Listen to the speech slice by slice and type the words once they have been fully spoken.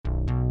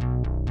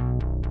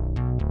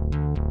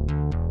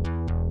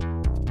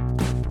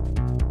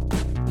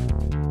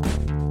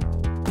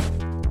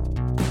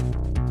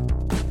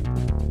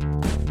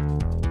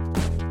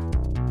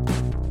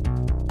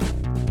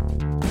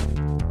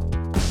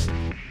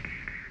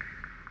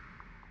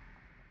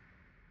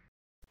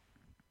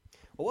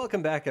Well,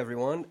 welcome back,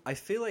 everyone. I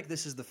feel like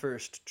this is the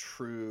first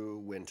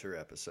true winter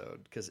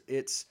episode because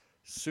it's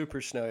super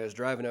snowy. I was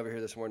driving over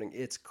here this morning.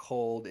 It's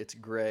cold, it's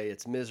gray,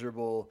 it's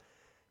miserable.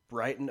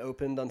 Brighton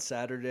opened on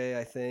Saturday,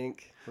 I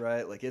think,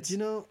 right? Like it's,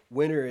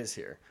 winter is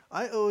here.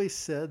 I always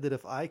said that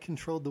if I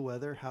controlled the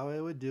weather, how I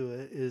would do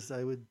it is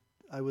I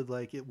would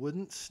like it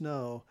wouldn't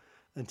snow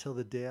until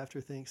the day after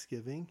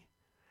Thanksgiving,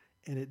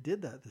 and it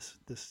did that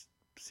this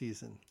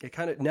season. It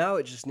kind of now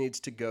it just needs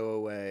to go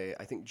away.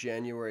 I think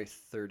January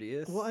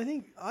 30th. Well, I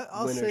think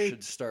I'll winter say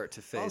should start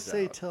to phase out. I'll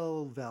say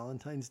till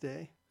Valentine's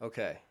Day.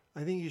 Okay.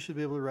 I think you should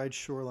be able to ride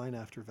Shoreline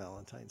after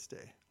Valentine's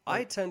Day.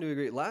 I tend to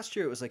agree. Last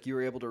year it was like you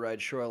were able to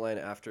ride Shoreline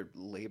after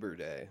Labor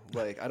Day.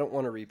 Like I don't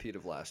want a repeat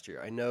of last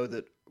year. I know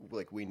that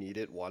like we need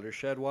it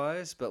watershed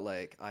wise, but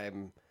like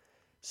I'm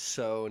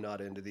so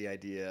not into the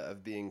idea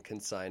of being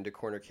consigned to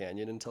Corner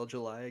Canyon until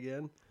July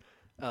again.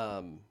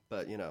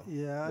 But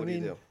yeah, what do you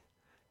do?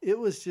 It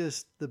was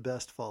just the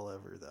best fall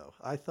ever, though.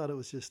 I thought it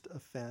was just a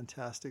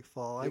fantastic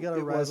fall. I got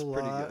to it ride was a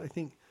pretty lot. good. I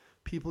think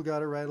people got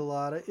to ride a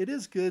lot. It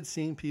is good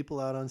seeing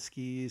people out on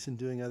skis and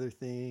doing other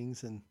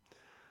things,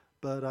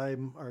 but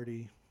I'm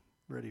already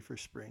ready for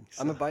spring.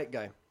 So. I'm a bike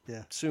guy.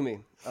 Yeah. Sue me.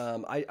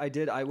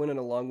 I went on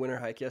a long winter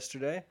hike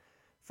yesterday.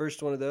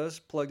 First one of those,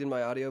 plugged in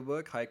my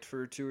audiobook, hiked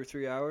for 2 or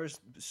 3 hours.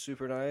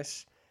 Super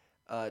nice.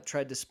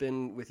 Tried to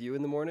spin with you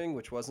in the morning,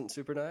 which wasn't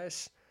super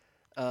nice.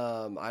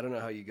 I don't know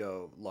how you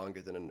go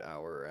longer than an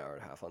hour or hour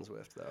and a half on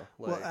Zwift, though.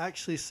 Well,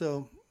 actually,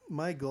 so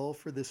my goal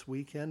for this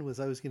weekend was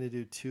I was going to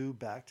do 2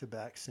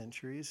 back-to-back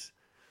centuries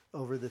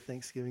over the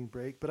Thanksgiving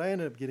break, but I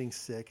ended up getting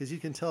sick. As you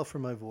can tell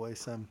from my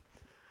voice,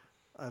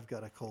 I've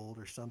got a cold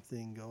or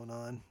something going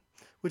on,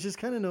 which is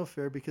kind of no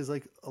fair because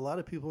like a lot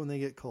of people when they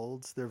get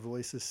colds, their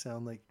voices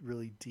sound like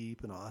really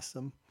deep and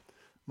awesome.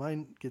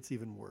 Mine gets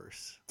even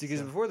worse.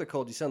 Because before the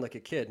cold, you sound like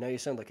a kid. Now you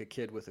sound like a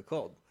kid with a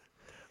cold.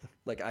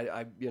 Like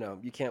I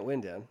you can't win,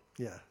 Dan.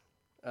 Yeah.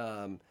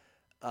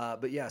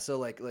 But yeah, so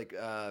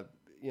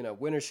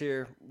winter's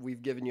here.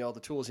 We've given you all the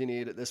tools you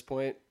need at this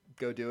point.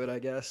 Go do it, I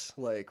guess.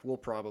 Like we'll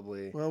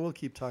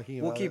keep talking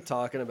about it. We'll keep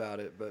talking about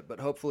it, but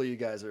hopefully you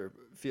guys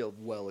feel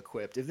well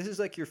equipped. If this is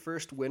like your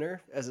first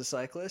winter as a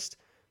cyclist,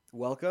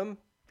 welcome.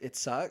 It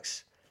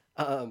sucks.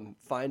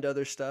 Find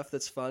other stuff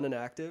that's fun and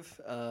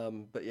active.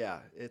 But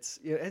yeah,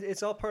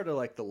 it's all part of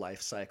like the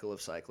life cycle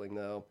of cycling,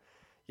 though.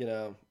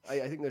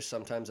 I think there's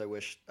sometimes I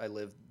wish I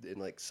lived in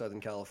like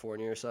Southern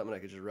California or something. I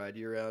could just ride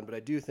year round, but I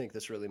do think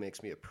this really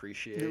makes me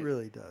appreciate. It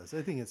really does.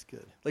 I think it's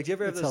good. Like, do you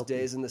ever have It's those healthy.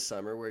 days in the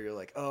summer where you're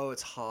like, oh,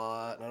 it's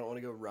hot and I don't want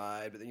to go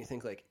ride, but then you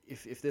think like,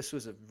 if this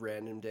was a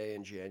random day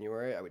in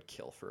January, I would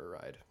kill for a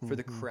ride. For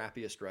the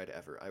crappiest ride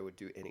ever, I would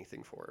do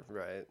anything for,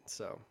 right?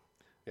 So,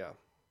 yeah.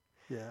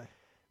 Yeah.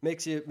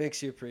 Makes you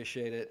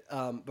appreciate it.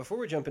 Before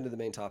we jump into the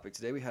main topic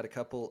today, we had a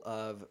couple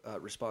of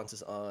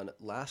responses on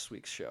last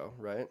week's show,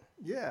 right?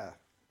 Yeah.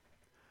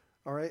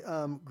 All right.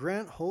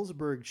 Grant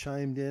Holzberg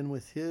chimed in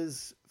with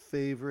his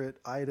favorite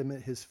item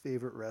at his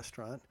favorite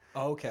restaurant.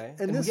 Oh, okay.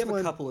 And we this have a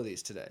one- couple of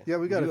these today. Yeah,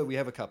 we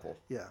have a couple.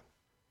 Yeah.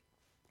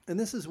 And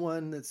this is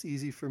one that's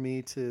easy for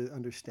me to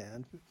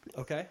understand.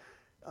 Okay.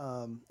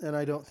 And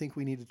I don't think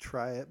we need to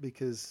try it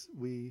because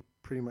we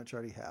pretty much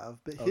already have.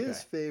 But Okay.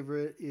 his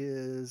favorite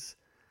is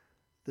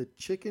the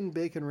chicken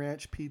bacon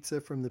ranch pizza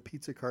from the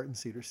Pizza Cart in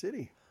Cedar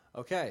City.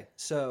 Okay.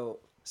 So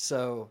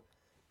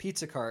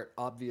Pizza Cart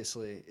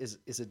obviously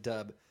is a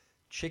dub.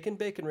 Chicken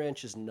bacon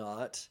ranch is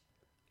not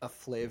a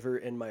flavor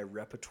in my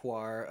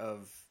repertoire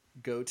of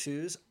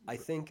go-tos. I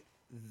think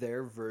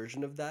their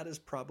version of that is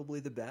probably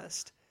the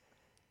best.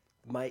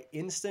 My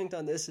instinct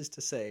on this is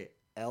to say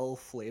L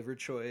flavor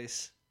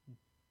choice,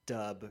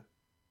 dub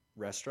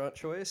restaurant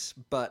choice,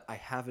 but I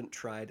haven't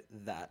tried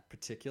that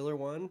particular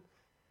one.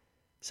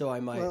 So I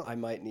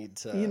might need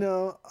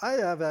to. I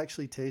have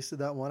actually tasted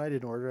that one. I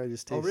didn't order. I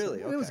just tasted Oh, really?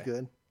 it. It was Okay.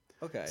 good.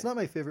 Okay. It's not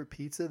my favorite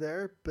pizza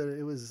there, but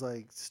it was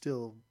like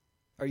still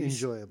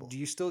enjoyable. Do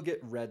you still get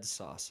red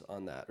sauce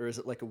on that, or is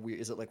it like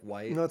is it like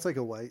white? No, it's like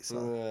a white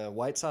sauce.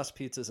 White sauce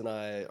pizzas and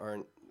I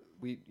aren't.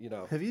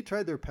 Have you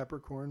tried their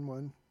peppercorn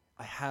one?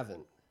 I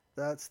haven't.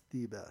 That's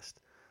the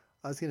best.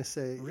 I was going to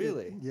say.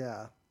 Really?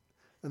 Yeah.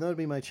 And that would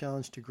be my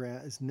challenge to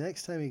Grant is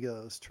next time he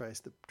goes, try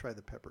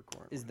the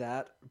peppercorn. Is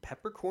that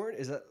peppercorn?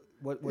 Is that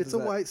what? It's a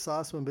white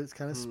sauce one, but it's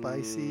kind of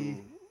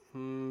spicy.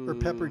 Or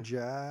pepper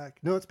jack.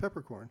 No, it's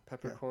peppercorn.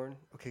 Peppercorn.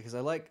 Yeah. Okay, because I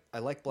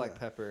like black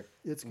pepper.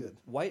 It's good.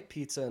 White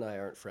pizza and I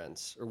aren't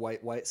friends, or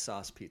white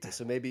sauce pizza.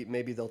 So maybe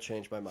they'll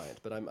change my mind.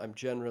 But I'm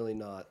generally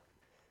not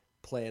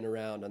playing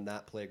around on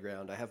that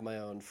playground. I have my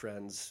own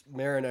friends.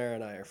 Marinara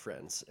and I are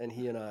friends, and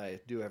he and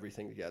I do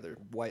everything together.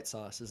 White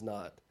sauce is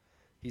not.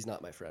 He's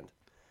not my friend.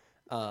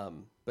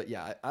 But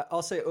yeah,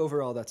 I'll say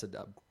overall that's a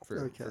dub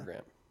for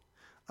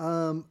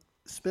Grant.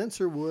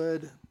 Spencer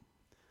Wood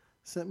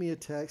sent me a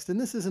text, and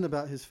this isn't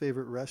about his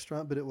favorite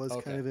restaurant, but it was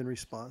kind of in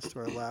response to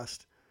our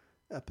last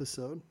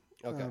episode.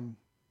 Okay.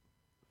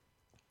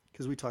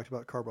 Because we talked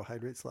about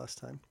carbohydrates last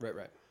time.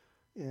 Right.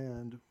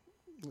 And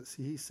let's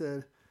see, he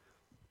said,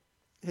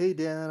 "Hey,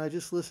 Dan, I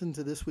just listened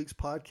to this week's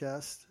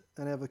podcast,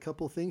 and I have a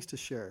couple things to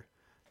share.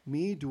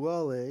 Mi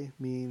duale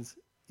means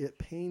it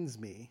pains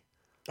me,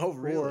 Oh,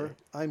 really? or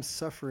I'm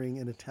suffering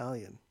in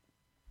Italian.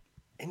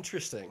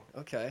 Interesting.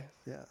 Okay.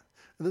 Yeah.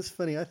 And that's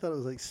funny. I thought it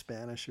was like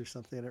Spanish or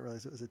something. I didn't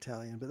realize it was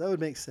Italian, but that would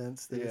make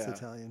sense that it's Yeah.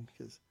 Italian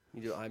because,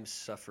 You do. I'm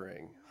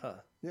suffering. Huh.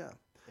 yeah.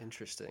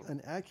 Interesting.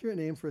 An accurate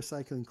name for a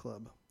cycling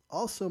club.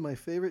 Also, my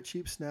favorite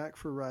cheap snack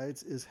for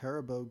rides is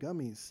Haribo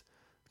gummies.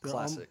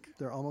 Classic.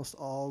 They're almost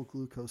all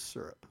glucose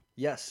syrup,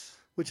 Yes.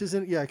 which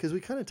isn't, yeah, because we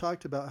kind of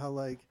talked about how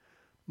like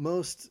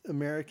most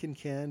American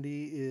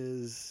candy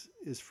is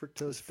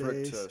fructose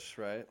based. Fructose,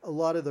 right? A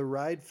lot of the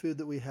ride food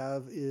that we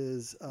have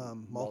is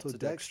maltodextrin,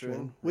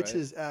 Maltodextrin, which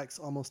right. acts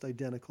almost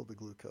identical to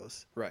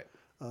glucose. Right.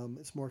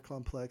 It's more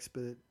complex,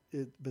 but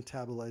it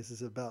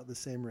metabolizes about the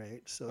same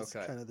rate, so it's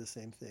Okay. kind of the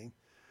same thing.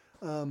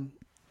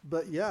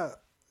 But yeah,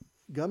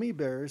 gummy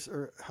bears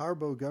or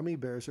Haribo gummy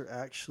bears are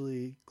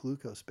actually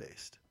glucose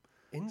based.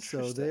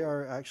 Interesting. So they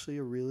are actually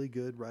a really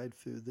good ride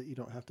food that you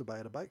don't have to buy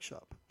at a bike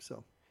shop.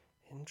 So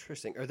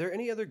Interesting. Are there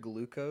any other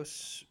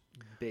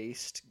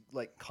glucose-based,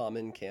 like,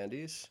 common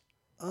candies?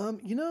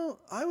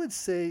 I would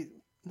say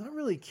not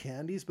really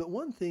candies, but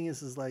one thing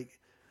is like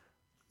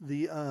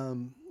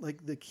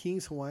the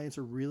King's Hawaiians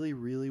are really,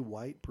 really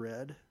white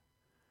bread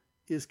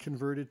is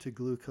converted to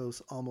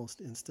glucose almost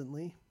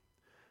instantly.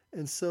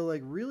 And so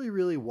like really,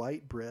 really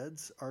white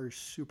breads are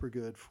super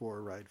good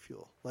for ride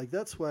fuel. Like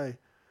that's why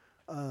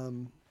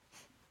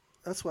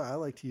I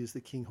like to use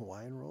the King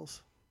Hawaiian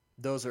rolls.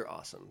 Those are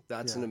awesome.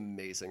 That's Yeah. an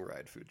amazing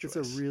ride food choice.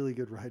 It's a really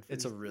good ride food.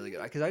 It's a really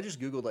good, because I just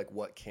Googled, like,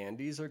 what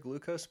candies are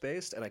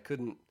glucose-based, and I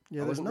couldn't,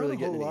 Yeah, I there's wasn't not really a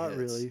whole getting any lot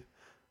hits.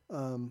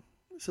 really.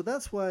 So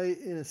that's why,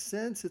 in a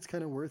sense, it's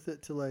kind of worth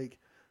it to like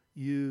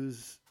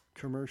use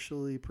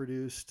commercially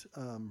produced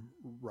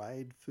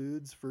ride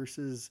foods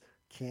versus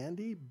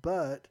candy.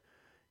 But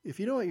if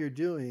you know what you're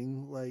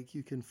doing, like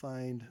you can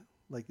find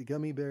like the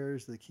gummy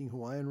bears, the King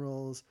Hawaiian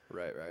rolls,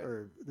 Right, right.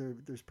 or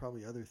there's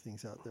probably other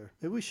things out there.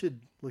 Maybe we should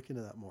look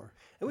into that more.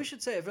 And we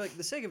should say, for like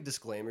the sake of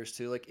disclaimers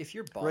too, like if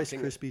you're Rice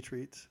bonking, Krispie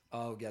treats.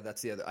 oh yeah,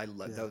 that's the other. I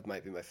love Yeah. that.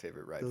 Might be my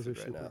favorite ride Those food are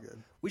right super now.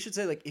 good. We should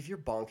say, like, if you're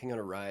bonking on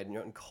a ride and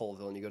you're out in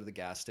Colville and you go to the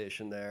gas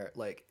station there,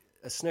 like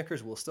a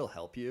Snickers will still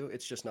help you.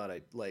 It's just not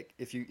a, like,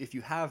 if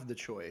you have the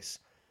choice,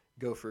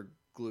 go for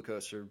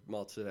glucose or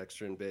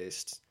maltodextrin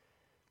based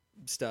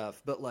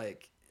stuff. But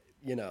like,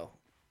 you know,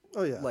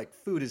 Oh yeah, like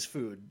food is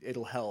food.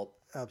 It'll help.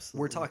 absolutely.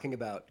 We're talking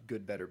about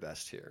good, better,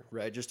 best here,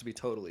 right? Just to be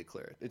totally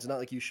clear. It's not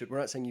like we're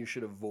not saying you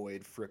should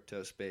avoid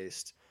fructose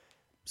based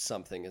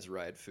something as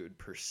ride food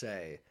per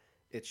se.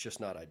 It's just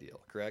not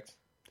ideal, correct?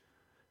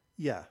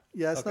 Yeah,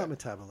 it's Okay. not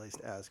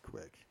metabolized as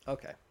quick.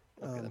 Okay.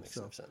 Okay, that makes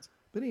so- some sense.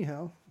 But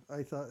anyhow,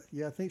 I thought,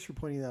 yeah, thanks for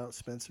pointing that out,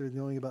 Spencer.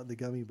 Knowing about the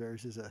gummy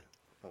bears is a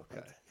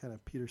Okay. kind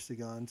of Peter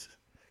Sagan's.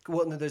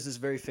 Well, no, there's this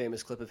very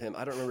famous clip of him.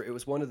 I don't remember. It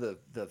was one of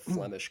the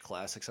Flemish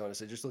classics, I want to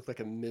say. It just looked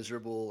like a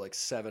miserable, like,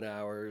 7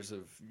 hours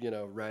of,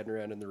 riding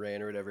around in the rain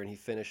or whatever. And he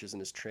finishes and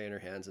his trainer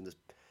hands him this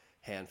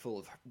handful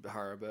of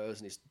Haribos.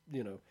 And he's,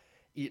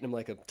 eating them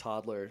like a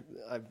toddler.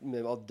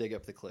 I'll dig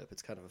up the clip.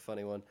 It's kind of a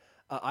funny one.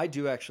 I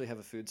do actually have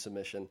a food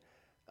submission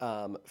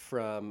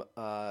from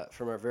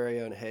our very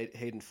own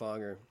Hayden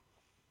Fonger.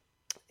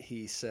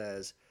 He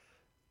says,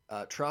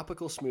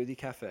 Tropical Smoothie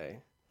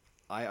Cafe.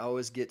 I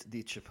always get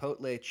the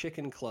Chipotle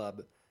Chicken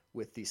Club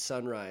with the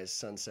Sunrise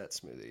Sunset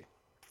Smoothie.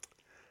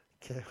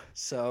 Okay.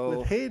 So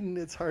With Hayden,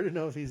 it's hard to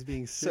know if he's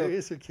being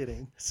serious or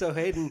kidding. So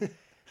Hayden,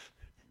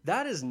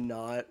 that is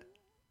not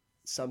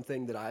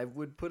something that I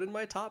would put in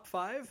my top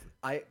 5.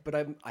 I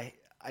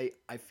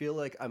feel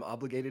like I'm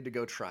obligated to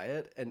go try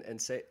it and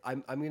say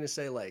I'm going to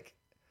say, like,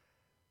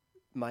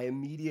 my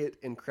immediate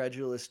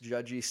incredulous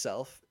judgy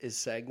self is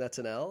saying that's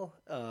an L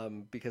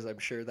because I'm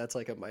sure that's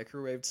like a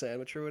microwaved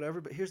sandwich or whatever.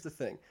 But here's the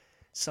thing.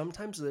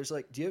 Sometimes there's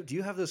like, do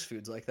you have those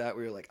foods like that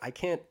where you're like, I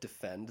can't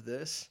defend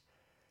this,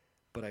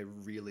 but I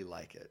really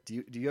like it?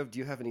 Do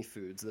you have any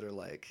foods that are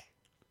like,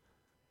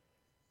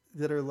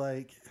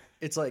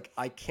 it's like,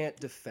 I can't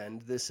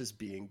defend this as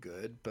being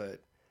good,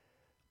 but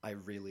I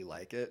really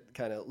like it?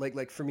 Kind of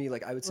like for me,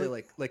 like I would say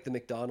like the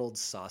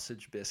McDonald's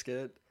sausage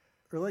biscuit.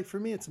 Or like for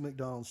me, it's a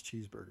McDonald's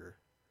cheeseburger.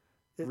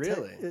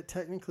 Really? It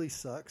technically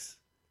sucks,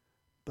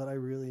 but I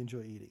really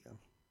enjoy eating them.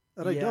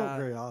 And I Yeah. don't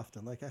very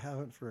often. Like I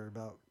haven't for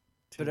about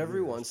 2 But every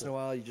years, once in a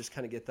while, you just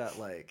kind of get that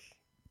like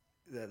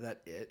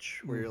that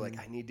itch where you're like,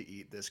 I need to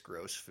eat this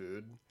gross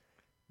food.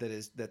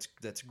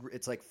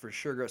 It's like for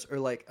sure gross. Or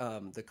like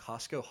the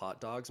Costco hot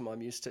dogs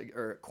Mom used to,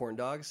 or corn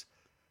dogs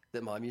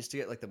that Mom used to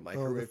get, like the the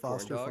microwave corn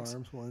Foster dogs.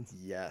 Farms ones.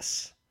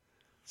 Yes,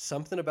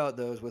 something about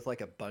those with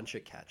like a bunch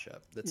of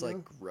ketchup. That's You like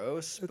know,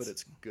 gross, but it's-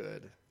 it's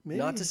good. maybe-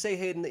 Not to say,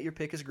 Hayden, that your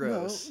pick is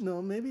gross.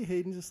 No, maybe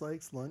Hayden just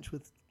likes lunch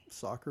with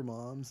soccer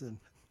moms and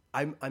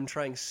I'm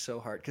trying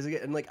so hard because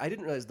again, and like I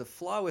didn't realize the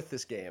flaw with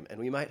this game, and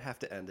we might have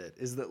to end it,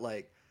 is that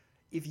like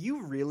if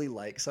you really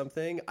like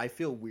something, I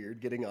feel weird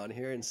getting on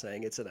here and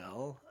saying it's an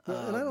L.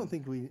 and I don't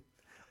think we.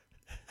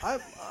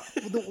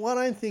 What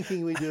I'm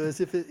thinking we do is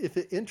if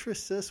it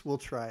interests us, we'll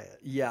try it.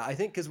 Yeah, I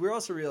think because we're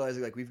also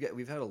realizing like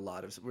we've had a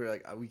lot of, we're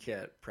like we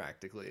can't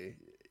practically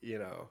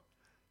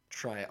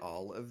try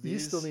all of these. You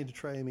still need to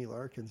try Amy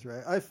Larkin's,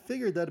 right? I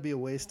figured that'd be a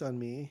waste on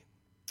me.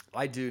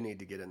 I do need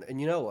to get in there.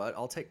 And you know what?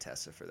 I'll take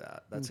Tessa for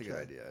that. That's a good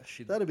Okay. idea.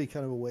 That'd be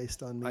kind of a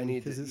waste on I me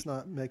need because to- it's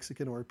not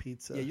Mexican or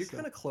pizza. Yeah, you're so-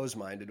 kind of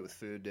close-minded with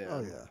food, Dan.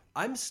 Oh, yeah.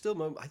 I'm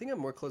still. I think I'm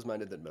more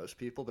close-minded than most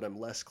people, but I'm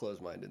less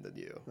close-minded than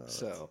you. No,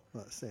 So,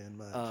 that's not saying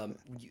much.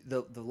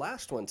 the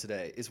last one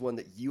today is one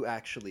that you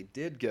actually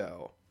did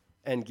go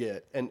and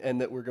get,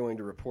 and that we're going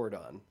to report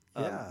on.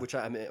 Yeah. Which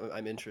I'm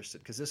interested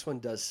because this one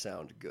does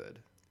sound good.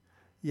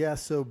 Yeah,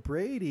 so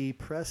Brady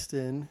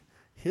Preston,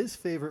 his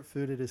favorite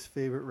food at his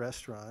favorite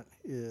restaurant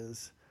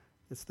is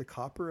it's the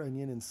Copper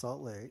Onion in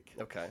Salt Lake.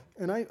 Okay.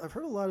 And I've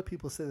heard a lot of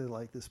people say they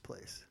like this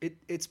place.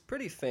 It's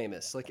pretty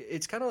famous. Like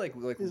it's kind of like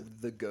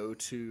the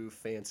go-to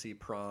fancy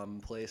prom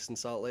place in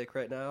Salt Lake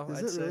right now. Is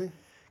I'd it say. really?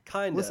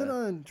 Kind Was of. it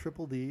on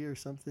Triple D or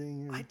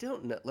something? I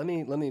don't know. Let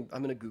me.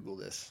 I'm gonna Google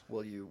this.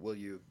 Will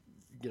you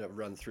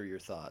run through your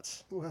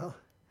thoughts? Well,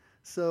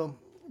 so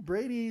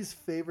Brady's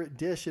favorite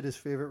dish at his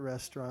favorite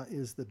restaurant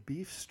is the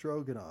beef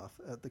stroganoff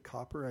at the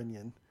Copper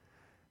Onion.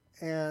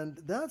 And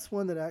that's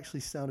one that actually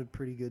sounded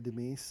pretty good to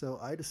me. So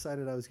I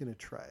decided I was going to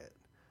try it.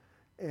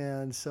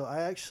 And so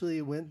I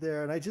actually went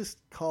there and I just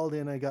called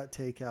in. I got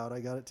takeout. I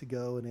got it to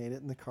go and ate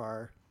it in the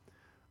car.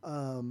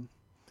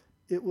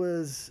 It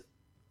was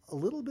a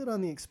little bit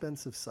on the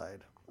expensive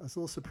side. I was a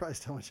little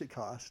surprised how much it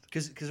cost.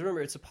 Because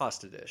remember, it's a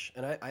pasta dish,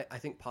 and I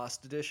think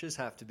pasta dishes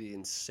have to be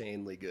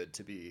insanely good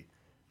to be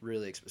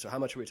really expensive. So how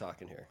much are we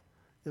talking here?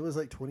 It was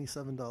like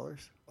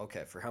 $27.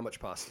 Okay, for how much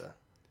pasta?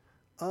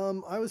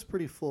 I was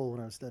pretty full when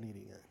I was done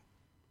eating it.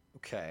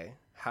 Okay,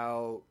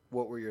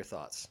 what were your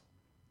thoughts?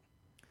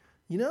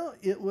 You know,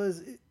 it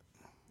was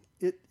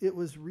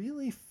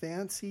really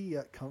fancy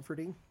yet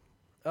comforting.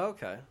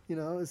 Okay, You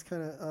know, it's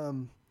kind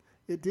of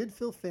it did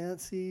feel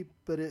fancy,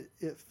 but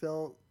it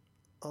felt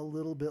a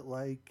little bit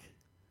like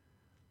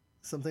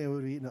something I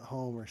would have eaten at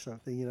home or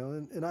something. You know,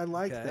 and I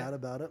liked Okay. that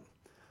about it.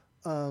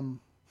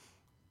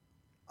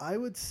 I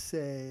would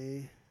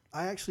say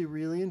I actually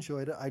really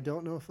enjoyed it. I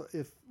don't know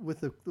if with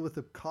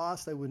the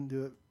cost, I wouldn't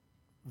do it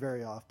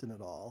very often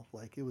at all.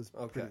 Like it was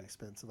pretty Okay.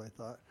 expensive, I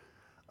thought.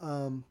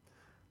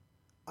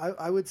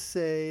 I would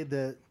say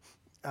that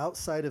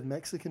outside of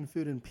Mexican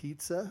food and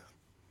pizza,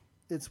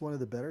 it's one of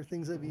the better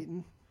things I've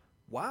eaten.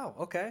 wow.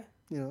 Okay,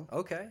 You know,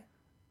 okay,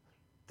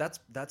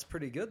 that's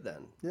pretty good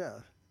then. yeah.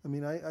 I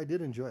mean, I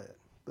did enjoy it,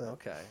 but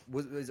Okay,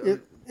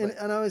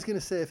 and I was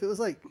gonna say if it was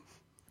like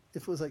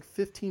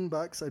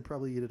 $15, I'd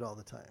probably eat it all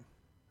the time.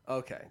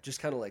 okay, just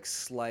kind of like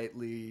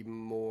slightly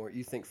more.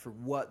 You think for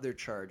what they're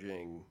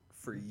charging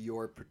for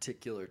your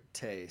particular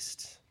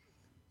taste,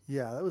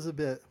 Yeah, that was a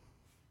bit.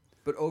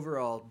 but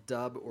overall,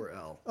 dub or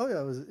L? Oh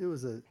yeah, it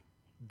was a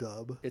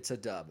dub. It's a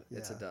dub.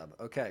 It's a Yeah. dub.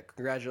 Okay,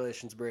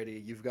 congratulations, Brady.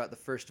 You've got the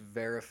first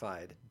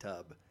verified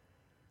dub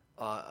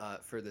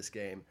for this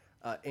game.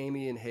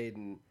 Amy and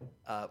Hayden,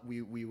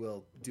 we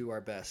will do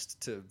our best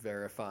to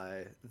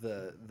verify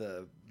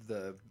the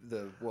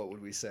what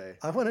would we say?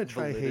 I want to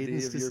try validity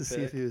Hayden's of just your to see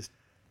pick. if he was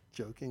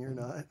joking or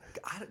not.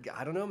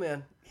 I don't know,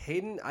 man.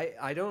 Hayden,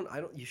 I don't.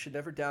 You should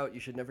never doubt. You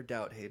should never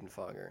doubt Hayden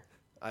Fonger.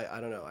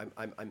 I don't know.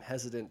 I'm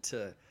hesitant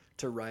to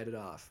write it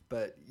off,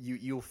 but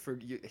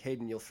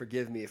Hayden, you'll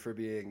forgive me for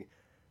being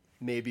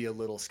maybe a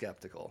little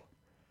skeptical.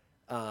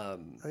 I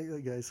think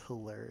that guy's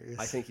hilarious.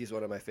 I think he's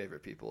one of my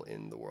favorite people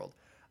in the world.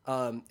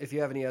 If you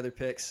have any other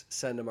picks,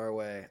 send them our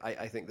way.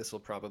 I think this will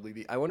probably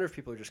be. I wonder if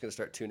people are just going to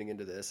start tuning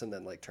into this and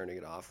then like turning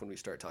it off when we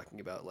start talking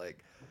about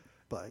like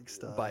bike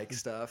stuff. bike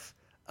stuff.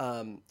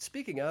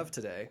 Speaking of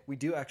today, we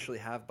do actually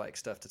have bike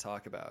stuff to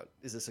talk about.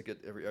 Is this a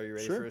good? Are you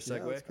ready Sure, for a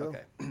yeah, segue? let's go.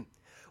 Okay.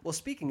 Well,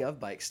 speaking of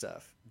bike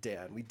stuff,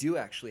 Dan, we do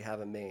actually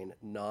have a main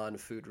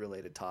non-food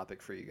related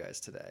topic for you guys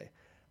today,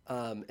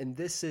 and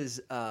this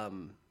is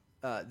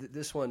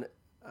this one.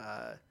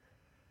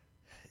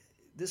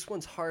 This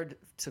one's hard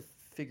to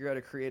figure out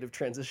a creative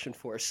transition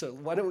for. So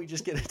why don't we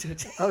just get into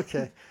it?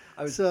 Okay.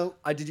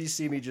 Did you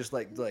see me just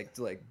like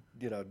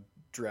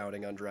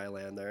drowning on dry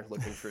land there,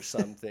 looking for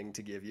something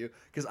to give you?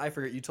 Because I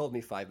forget. You told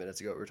me 5 minutes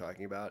ago what we were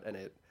talking about, and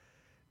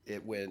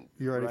it went.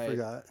 You already right.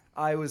 forgot.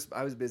 I was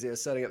busy. I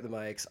was setting up the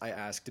mics. I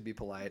asked to be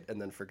polite and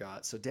then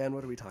forgot. So Dan,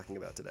 what are we talking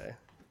about today?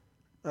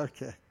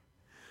 Okay.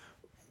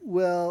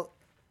 Well,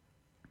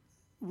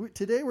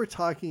 today we're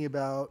talking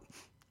about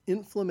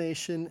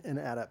inflammation and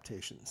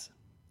adaptations.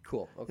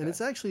 Cool. Okay. And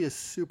it's actually a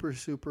super,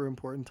 super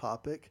important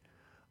topic.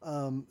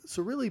 So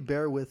really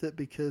bear with it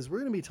because we're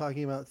going to be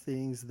talking about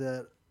things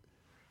that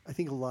I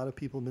think a lot of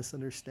people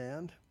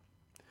misunderstand.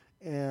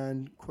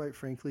 And quite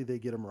frankly, they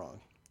get them wrong.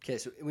 Okay,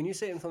 so when you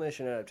say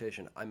inflammation and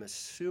adaptation, I'm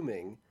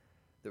assuming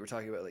that we're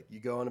talking about like you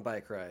go on a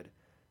bike ride,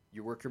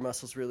 you work your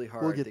muscles really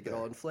hard, get they get there.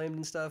 all inflamed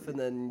and stuff, and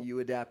then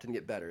you adapt and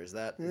get better. Is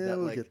that Yeah,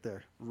 we'll like get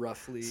there.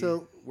 roughly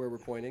So- where we're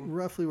pointing?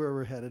 Roughly where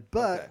we're headed.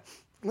 But Okay.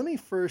 let me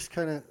first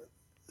kind of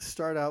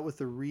start out with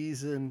the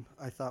reason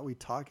I thought we'd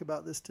talk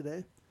about this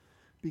today.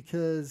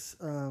 Because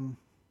I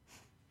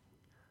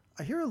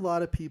hear a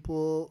lot of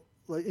people,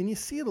 like, and you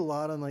see it a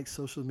lot on like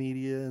social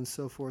media and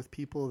so forth,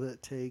 people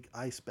that take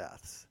ice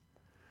baths.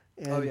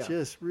 and yeah.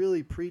 just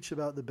really preach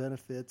about the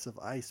benefits of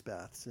ice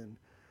baths. And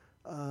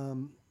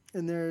I've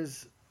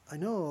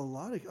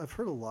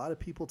heard a lot of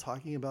people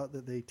talking about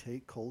that they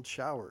take cold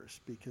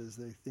showers because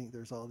they think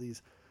there's all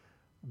these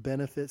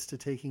benefits to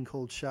taking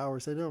cold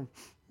showers. I know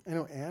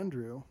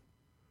Andrew,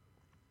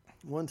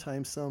 one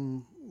time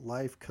some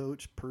life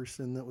coach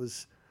person that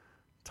was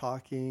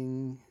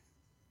talking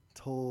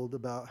told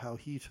about how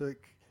he took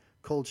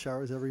cold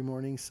showers every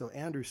morning. So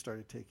Andrew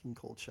started taking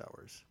cold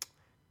showers.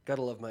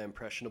 Gotta love my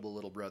impressionable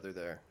little brother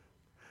there.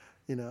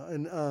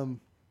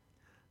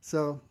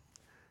 So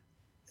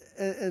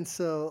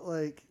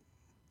like,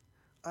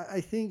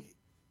 I think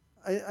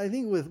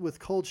with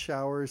cold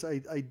showers,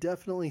 I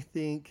definitely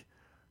think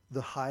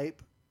the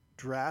hype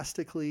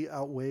drastically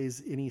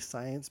outweighs any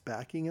science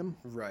backing him.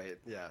 Right.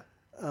 Yeah.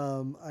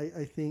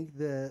 I think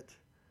that,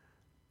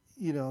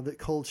 that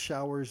cold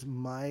showers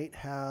might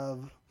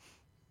have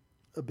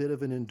a bit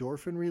of an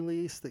endorphin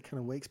release that kind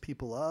of wakes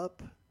people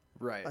up.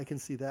 Right. I can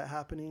see that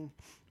happening.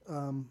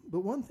 But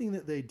one thing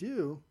that they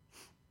do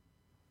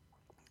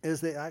is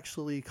they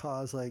actually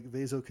cause like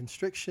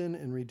vasoconstriction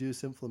and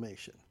reduce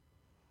inflammation.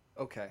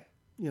 Okay.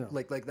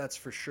 Like that's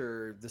for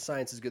sure. The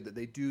science is good that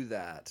they do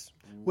that.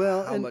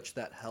 Well, how much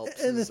that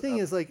helps. And the thing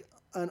is, like,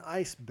 an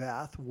ice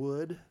bath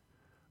would,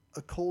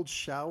 a cold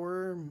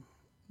shower,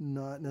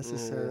 not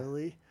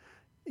necessarily.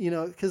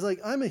 Because like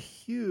I'm a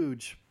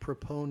huge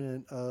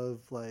proponent of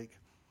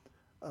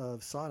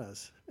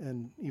saunas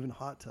and even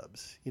hot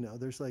tubs.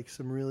 There's like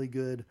some really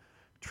good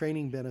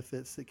training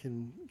benefits that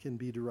can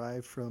be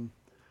derived from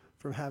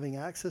having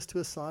access to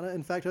a sauna.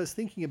 In fact, I was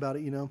thinking about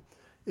it.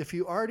 If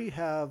you already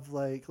have,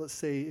 like, let's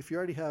say if you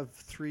already have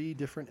 3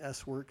 different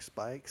S-Works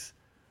bikes,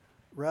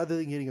 rather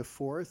than getting a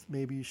 4th,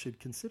 maybe you should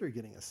consider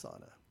getting a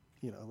sauna.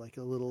 Like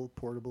a little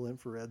portable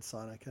infrared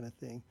sauna kind of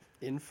thing.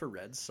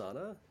 Infrared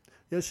sauna?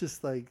 It's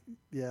just like,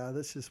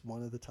 that's just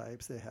one of the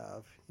types they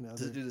have.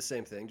 Does it do the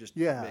same thing? Just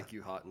make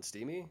you hot and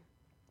steamy?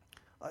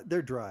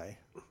 They're dry.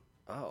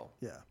 Oh.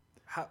 Yeah.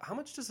 How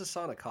much does a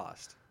sauna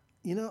cost?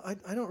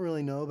 I don't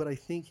really know, but I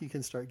think you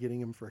can start getting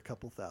them for a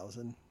couple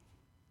 $1,000.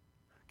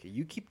 Okay,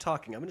 you keep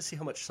talking. I'm going to see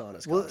how much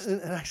saunas cost. Well,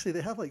 and actually,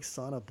 they have like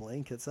sauna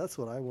blankets. That's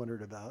what I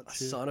wondered about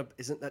too. Sauna,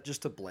 isn't that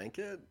just a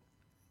blanket?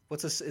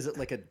 Is it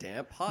like a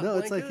damp hot No,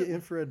 blanket? it's like an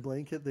infrared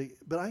blanket.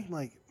 But I'm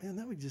like, man,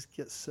 that would just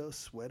get so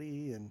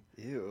sweaty and.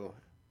 Ew.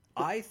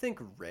 I think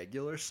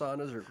regular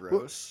saunas are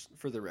gross.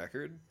 For the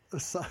record.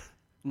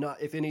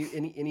 Not if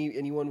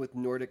anyone with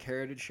Nordic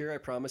heritage here. I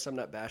promise I'm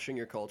not bashing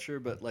your culture,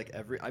 but like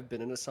I've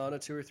been in a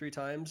sauna 2 or 3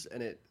 times,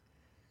 and it.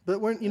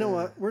 But you know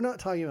what? We're not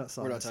talking about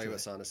saunas. We're not talking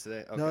about saunas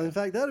today. Okay. No, in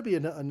fact, that would be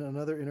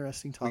another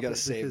interesting topic. We got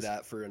to save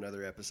that for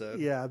another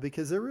episode. Yeah,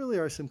 because there really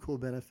are some cool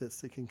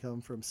benefits that can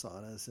come from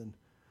saunas, and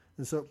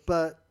so.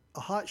 But a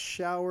hot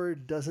shower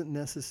doesn't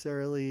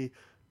necessarily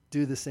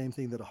do the same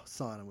thing that a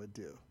sauna would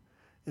do,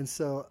 and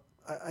so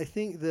I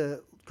think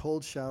that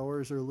cold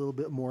showers are a little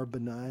bit more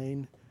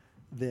benign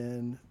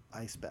than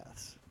ice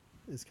baths.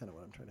 Is kind of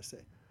what I'm trying to say.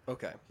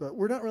 Okay. But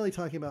we're not really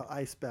talking about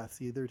ice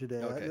baths either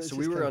today. Okay, so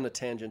we were on a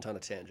tangent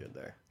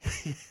there.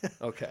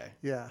 Okay.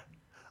 Yeah.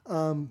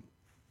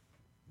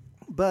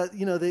 But,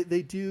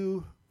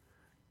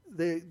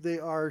 they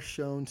are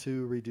shown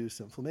to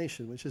reduce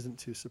inflammation, which isn't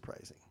too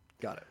surprising.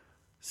 Got it.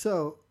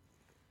 So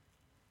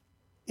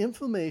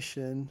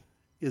inflammation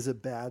is a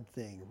bad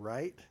thing,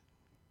 right?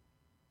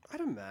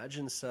 I'd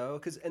imagine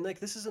so.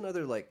 This is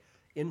another,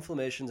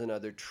 inflammation's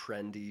another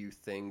trendy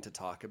thing to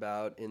talk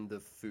about in the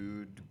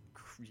food,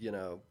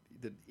 the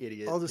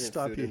idiot. I'll just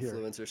stop you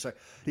influencer. here. Sorry.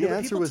 The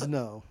answer was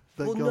no.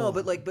 But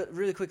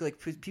really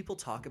quick, people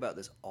talk about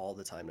this all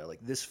the time now.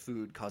 Like this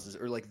food causes,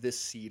 or like this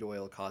seed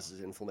oil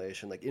causes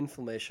inflammation. Like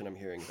inflammation, I'm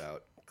hearing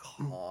about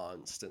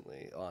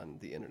constantly on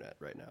the internet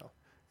right now.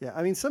 Yeah,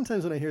 I mean,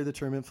 sometimes when I hear the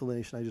term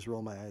inflammation, I just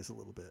roll my eyes a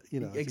little bit.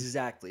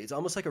 Exactly. It's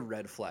almost like a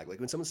red flag. Like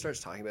when someone starts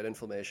talking about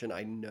inflammation,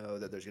 I know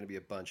that there's going to be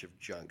a bunch of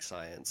junk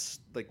science.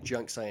 Like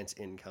junk science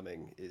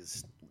incoming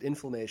is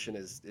inflammation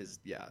is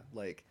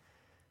like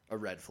a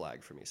red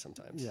flag for me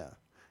sometimes. Yeah,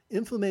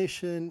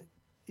 inflammation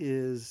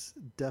is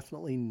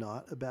definitely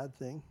not a bad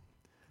thing.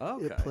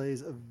 Okay. It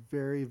plays a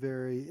very,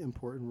 very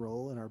important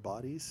role in our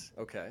bodies.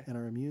 Okay. And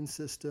our immune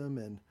system,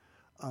 and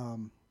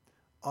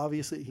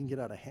obviously it can get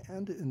out of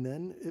hand and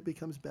then it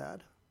becomes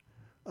bad.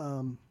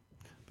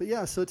 But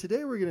yeah, so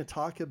today we're going to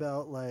talk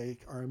about like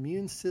our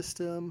immune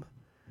system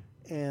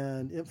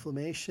and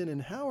inflammation,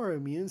 and how our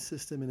immune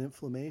system and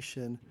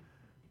inflammation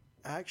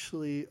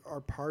actually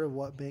are part of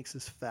what makes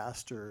us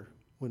faster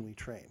when we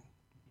train.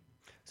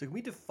 So can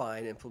we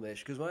define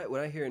inflammation? Because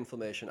when I hear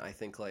inflammation, I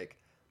think like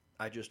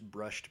I just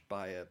brushed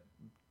by a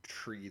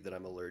tree that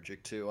I'm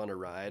allergic to on a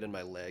ride and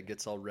my leg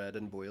gets all red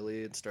and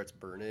boily and starts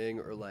burning,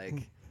 or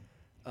like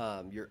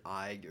your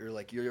eye, or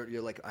like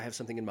you're like, I have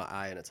something in my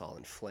eye and it's all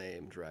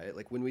inflamed, right?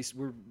 Like when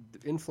we're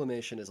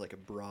inflammation is like a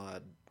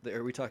broad.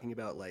 Are we talking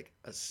about like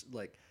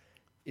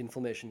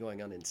inflammation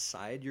going on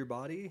inside your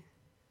body?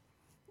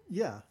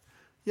 Yeah,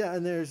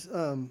 and there's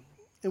and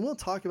we'll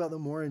talk about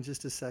them more in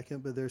just a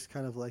second. But there's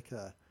kind of like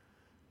a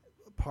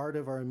part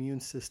of our immune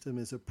system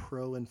is a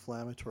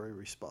pro-inflammatory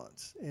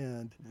response,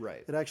 and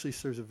Right. it actually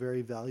serves a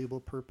very valuable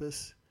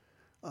purpose.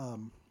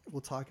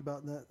 We'll talk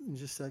about that in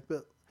just a sec.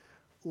 But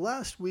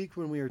last week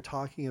when we were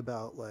talking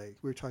about like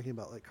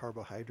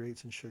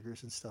carbohydrates and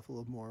sugars and stuff a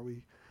little more,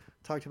 we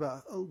talked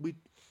about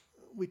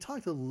we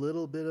talked a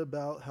little bit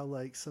about how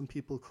like some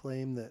people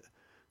claim that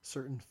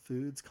certain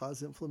foods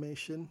cause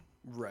inflammation.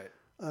 Right.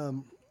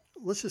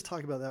 Let's just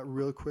talk about that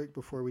real quick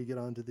before we get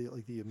on to the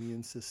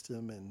immune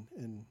system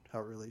and how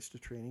it relates to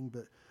training.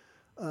 But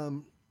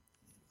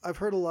I've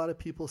heard a lot of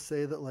people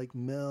say that like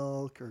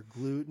milk or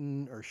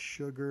gluten or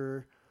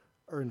sugar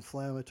are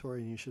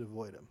inflammatory and you should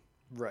avoid them.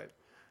 Right.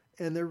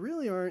 And there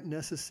really aren't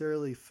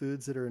necessarily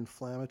foods that are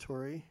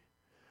inflammatory,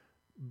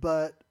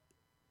 but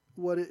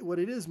what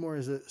it is more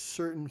is that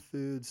certain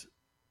foods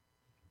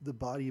the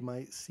body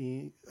might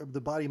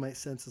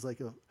sense as like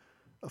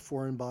a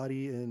foreign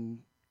body and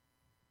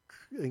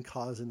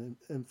cause an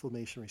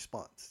inflammation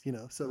response,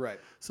 So Right.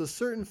 So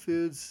certain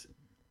foods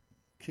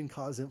can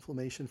cause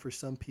inflammation for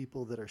some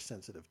people that are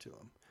sensitive to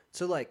them.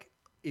 So, like,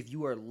 if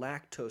you are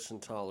lactose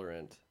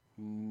intolerant,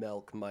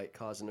 milk might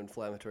cause an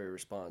inflammatory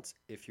response.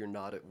 If you're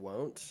not, it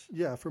won't.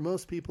 Yeah, for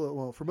most people it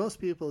won't. For most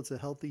people, it's a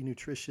healthy,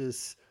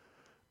 nutritious,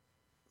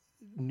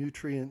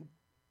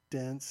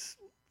 nutrient-dense.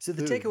 So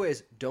the takeaway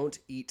is don't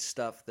eat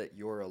stuff that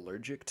you're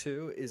allergic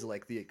to is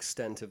like the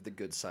extent of the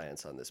good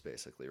science on this,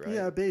 basically, right?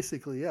 Yeah,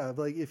 basically, yeah.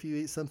 Like if you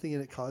eat something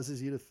and it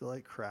causes you to feel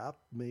like crap,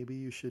 maybe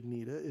you shouldn't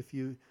eat it. If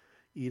you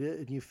eat it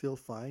and you feel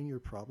fine, you're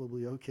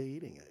probably okay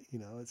eating it.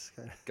 It's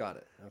kind of... Got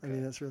it. Okay. I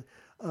mean, that's really...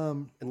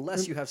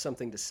 Unless you have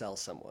something to sell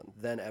someone,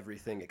 then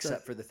everything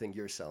except for the thing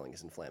you're selling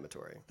is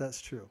inflammatory. That's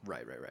true.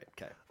 Right.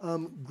 Okay.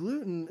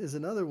 Gluten is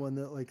another one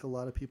that like a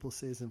lot of people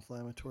say is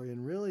inflammatory,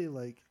 and really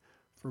like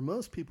for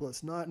most people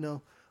it's not.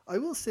 No, I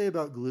will say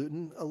about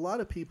gluten, a lot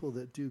of people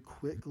that do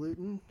quit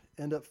gluten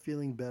end up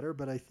feeling better,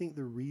 but I think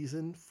the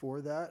reason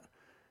for that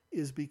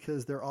is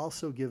because they're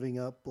also giving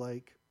up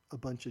like a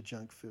bunch of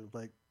junk food,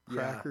 like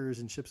crackers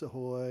and Chips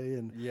Ahoy,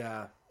 and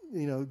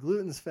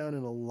gluten's found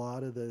in a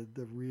lot of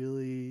the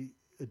really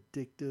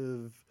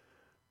addictive,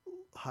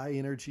 high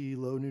energy,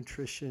 low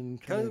nutrition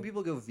kind of when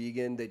people go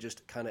vegan, they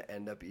just kind of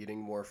end up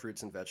eating more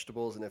fruits and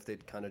vegetables, and if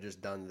they'd kind of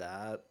just done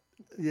that,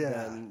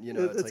 then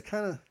it's like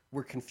kind of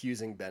we're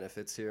confusing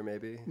benefits here,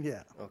 maybe.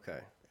 Yeah. Okay.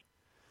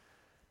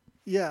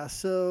 Yeah.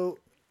 So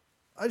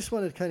I just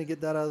wanted to kind of get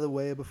that out of the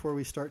way before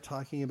we start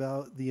talking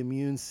about the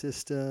immune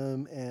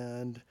system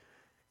and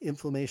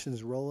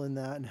inflammation's role in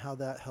that and how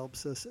that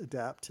helps us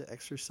adapt to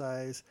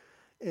exercise.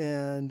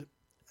 And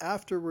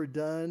after we're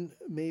done,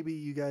 maybe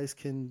you guys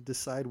can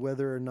decide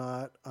whether or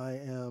not I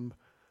am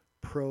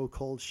pro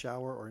cold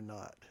shower or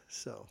not.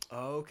 So.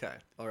 Okay.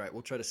 All right.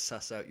 We'll try to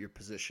suss out your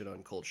position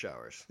on cold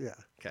showers. Yeah.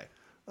 Okay.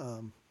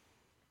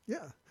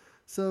 Yeah.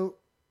 So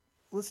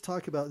let's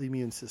talk about the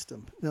immune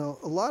system. Now,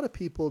 a lot of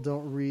people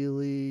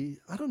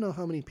I don't know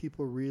how many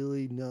people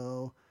really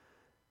know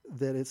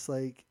that it's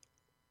like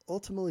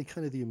ultimately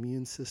kind of the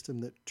immune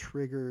system that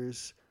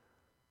triggers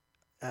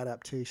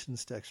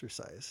adaptations to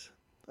exercise.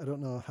 I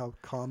don't know how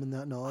common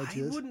that knowledge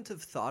is. I wouldn't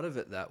have thought of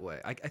it that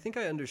way. I think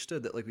I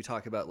understood that, like, we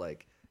talk about,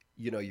 like,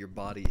 your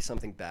body,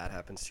 something bad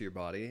happens to your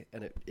body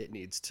and it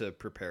needs to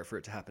prepare for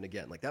it to happen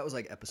again. Like, that was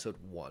like episode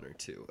 1 or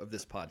 2 of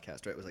this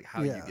podcast, right? It was like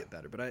how you get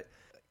better. But I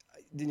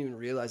didn't even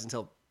realize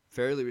until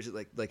fairly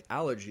recently, like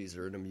allergies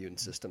are an immune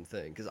system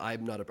thing, because I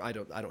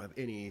don't have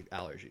any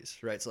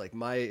allergies, right? So like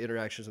my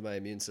interactions with my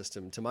immune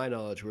system, to my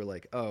knowledge, were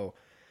like, oh,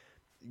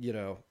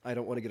 I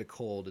don't want to get a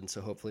cold, and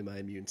so hopefully my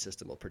immune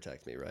system will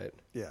protect me, right?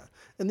 Yeah.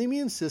 And the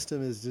immune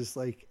system is just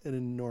like an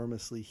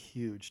enormously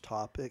huge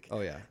topic.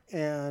 Oh yeah.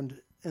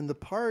 And the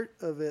part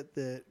of it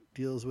that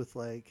deals with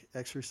like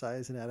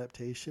exercise and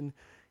adaptation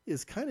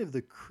is kind of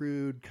the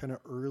crude, kind of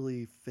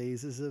early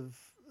phases of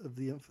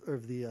the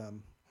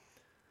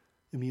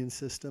immune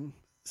system.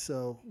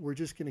 So we're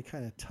just going to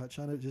kind of touch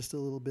on it just a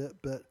little bit.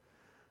 But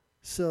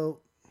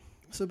so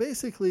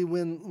basically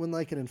when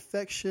like an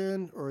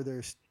infection or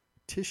there's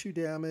tissue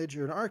damage,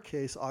 or in our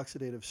case,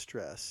 oxidative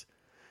stress.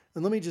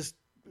 And let me just,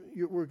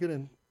 I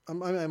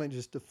might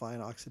just define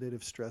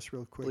oxidative stress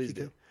real quick. Please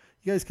do.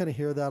 You guys kind of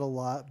hear that a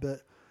lot,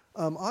 but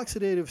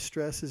oxidative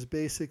stress is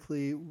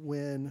basically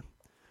when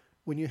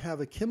you have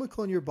a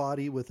chemical in your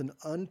body with an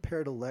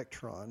unpaired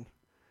electron,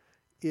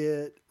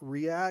 it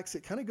reacts,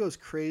 it kind of goes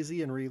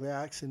crazy and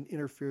reacts and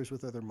interferes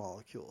with other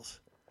molecules.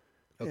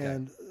 Okay.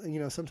 And,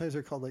 sometimes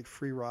they're called like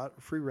free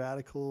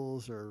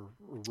radicals or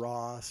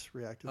ROS,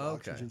 reactive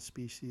oxygen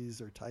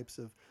species, or types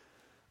of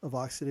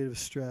oxidative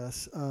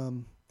stress.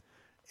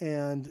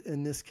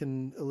 And this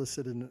can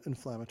elicit an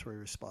inflammatory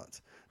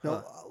response.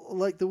 Now,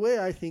 like the way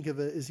I think of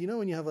it is,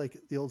 when you have like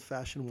the old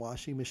fashioned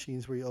washing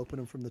machines where you open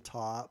them from the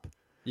top.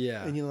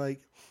 Yeah. And you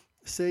like,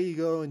 say you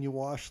go and you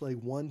wash like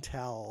one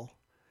towel,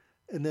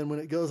 and then when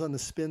it goes on the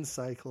spin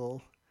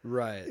cycle,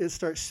 Right. it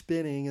starts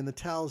spinning, and the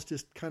towel's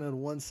just kind of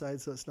on one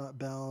side, so it's not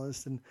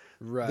balanced, and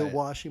Right. the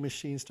washing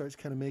machine starts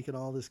kind of making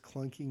all this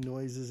clunking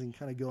noises and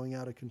kind of going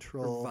out of Or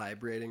control.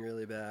 vibrating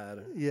really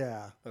bad.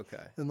 Yeah.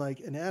 Okay. And like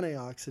an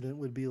antioxidant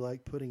would be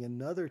like putting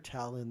another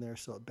towel in there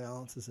so it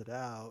balances it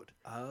out.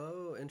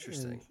 Oh,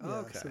 interesting. And, yeah,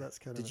 okay. so that's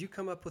kind Did you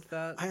come up with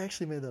that? I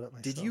actually made that up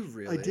myself. Did you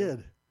really? I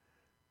did.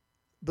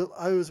 But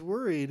I was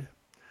worried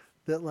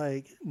that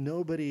like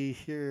nobody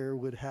here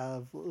would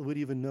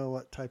even know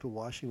what type of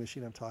washing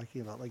machine I'm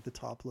talking about, like the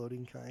top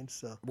loading kind.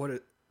 So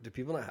Do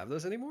people not have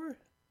those anymore?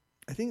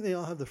 I think they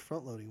all have the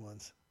front loading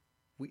ones.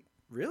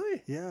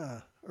 Really? Yeah,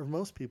 or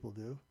most people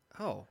do.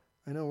 Oh.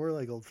 I know we're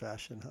like old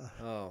fashioned,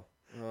 huh?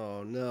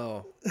 Oh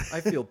no.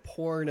 I feel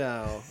poor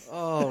now.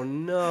 Oh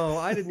no.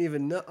 I didn't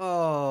even know.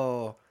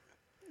 Oh.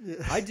 Yeah.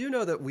 I do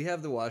know that we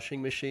have the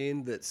washing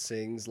machine that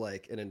sings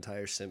like an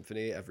entire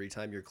symphony every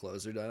time your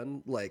clothes are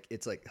done. Like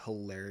it's like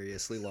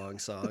hilariously long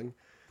song.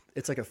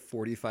 It's like a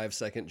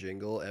 45-second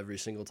jingle every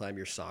single time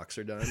your socks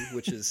are done,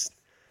 which is,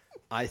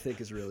 I think,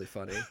 is really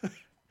funny.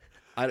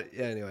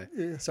 Anyway,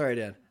 Yeah. sorry,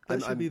 Dan.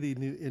 That should be the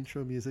new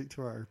intro music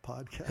to our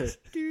podcast.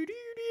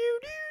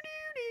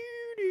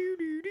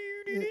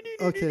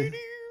 Okay.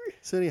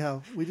 So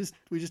anyhow, we just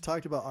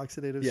talked about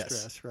oxidative Yes.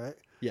 stress, right?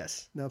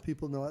 Yes. Now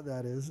people know what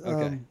that is.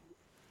 Okay.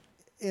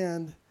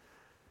 And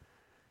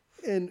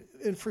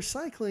for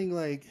cycling,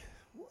 like,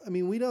 I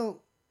mean, we don't,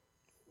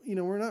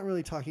 we're not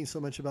really talking so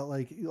much about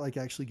like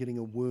actually getting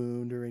a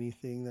wound or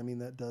anything. I mean,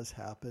 that does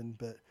happen,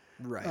 but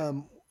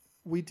Right.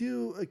 we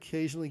do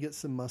occasionally get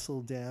some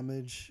muscle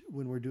damage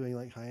when we're doing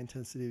like high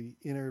intensity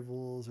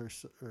intervals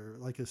or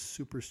like a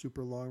super,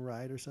 super long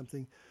ride or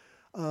something.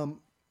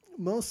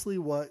 Mostly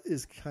what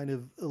is kind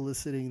of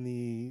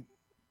eliciting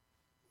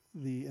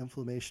the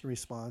inflammation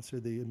response or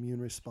the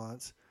immune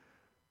response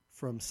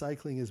from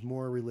cycling is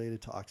more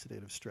related to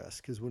oxidative stress.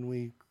 Because when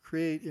we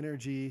create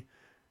energy,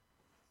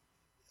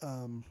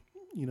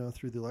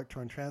 through the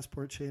electron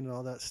transport chain and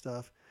all that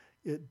stuff,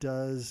 it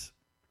does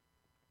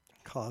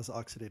cause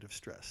oxidative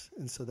stress.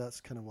 And so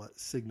that's kind of what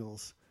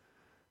signals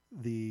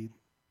the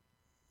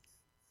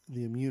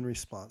immune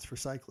response for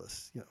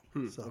cyclists,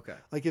 So Okay.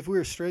 like if we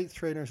were strength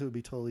trainers, it would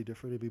be totally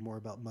different. It'd be more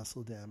about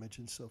muscle damage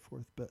and so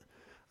forth. But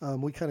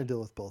we kind of deal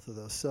with both of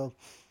those. So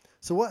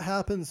what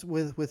happens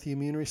with the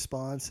immune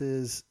response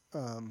is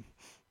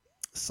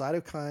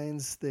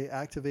cytokines, they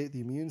activate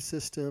the immune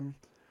system,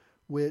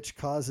 which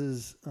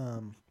causes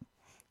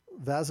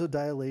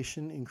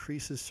vasodilation,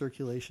 increases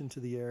circulation to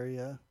the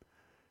area,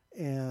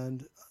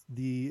 and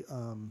the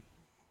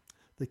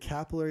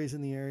capillaries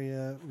in the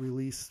area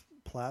release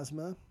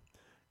plasma,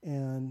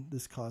 and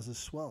this causes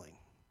swelling,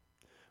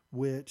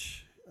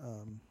 which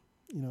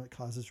it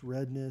causes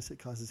redness, it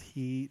causes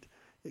heat,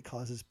 it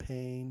causes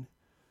pain,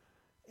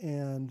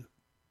 and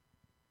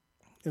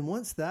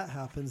once that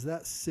happens,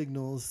 that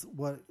signals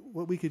what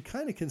we could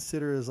kind of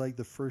consider as like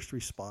the first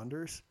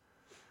responders,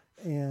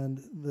 and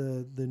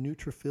the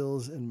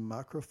neutrophils and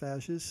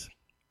macrophages.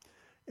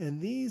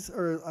 And these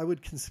are, I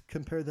would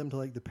compare them to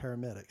like the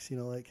paramedics.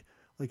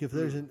 Like if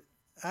there's an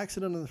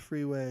accident on the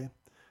freeway,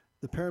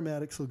 the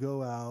paramedics will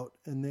go out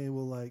and they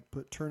will like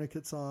put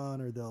tourniquets on,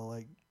 or they'll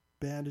like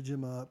bandage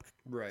him up,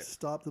 Right.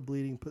 stop the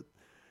bleeding, put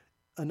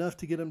enough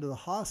to get him to the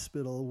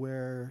hospital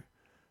where,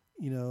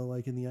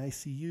 like in the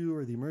ICU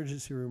or the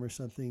emergency room or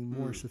something,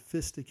 more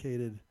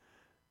sophisticated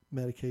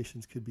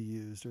medications could be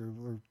used, or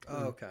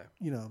Okay.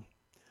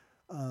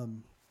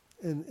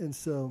 and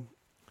so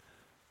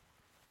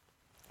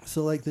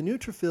like the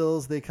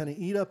neutrophils, they kind of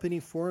eat up any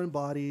foreign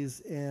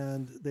bodies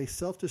and they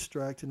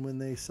self-destruct. And when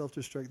they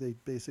self-destruct, they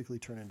basically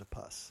turn into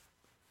pus.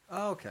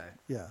 Okay.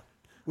 Yeah.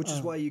 Which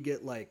is why you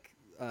get like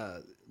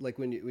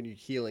when you're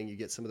healing, you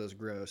get some of those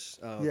gross.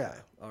 Oh, okay. Yeah.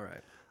 All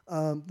right.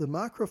 The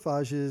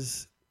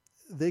macrophages,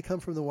 they come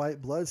from the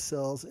white blood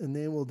cells, and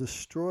they will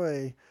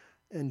destroy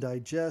and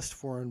digest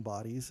foreign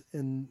bodies.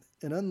 And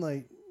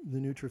unlike the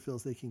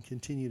neutrophils, they can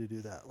continue to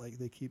do that. Like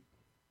they keep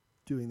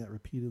doing that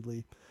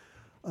repeatedly.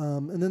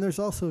 And then there's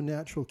also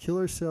natural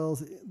killer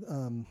cells.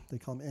 They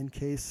call them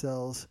NK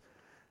cells,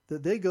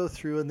 that they go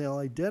through and they'll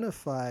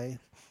identify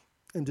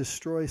and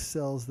destroy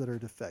cells that are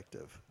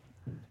defective.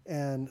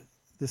 And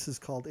this is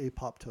called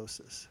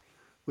apoptosis,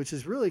 which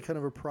is really kind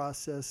of a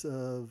process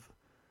of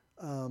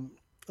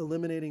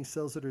eliminating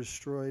cells that are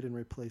destroyed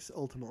and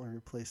ultimately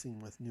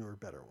replacing with newer,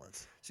 better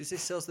ones. So you say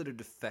cells that are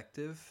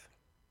defective?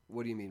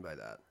 What do you mean by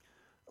that?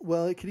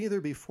 Well, it can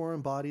either be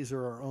foreign bodies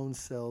or our own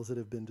cells that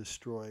have been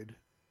destroyed.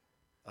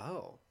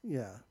 Oh.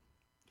 Yeah.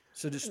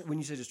 So just when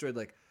you say destroyed,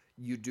 like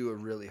you do a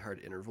really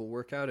hard interval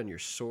workout and you're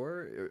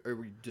sore, or are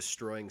we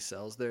destroying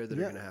cells there that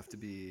are going to have to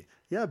be?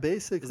 Yeah,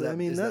 basically. I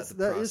mean,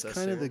 that is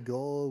kind of there? the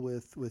goal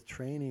with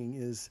training,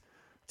 is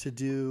to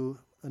do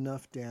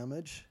enough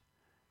damage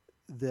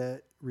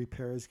that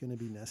repair is going to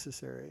be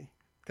necessary.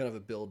 Kind of a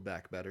build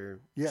back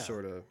better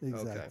sort of.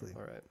 Exactly. Okay.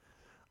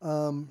 All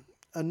right.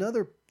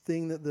 Another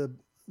thing that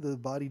the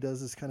body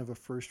does as kind of a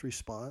first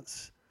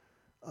response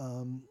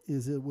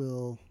is it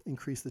will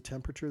increase the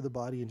temperature of the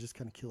body and just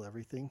kind of kill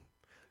everything.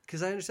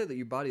 Because I understand that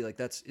your body, like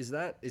is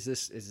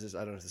this, I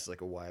don't know if this is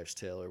like a wives'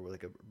 tale or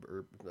like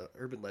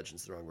urban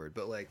legend's the wrong word,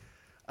 but like,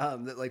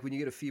 that like when you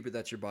get a fever,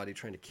 that's your body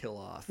trying to kill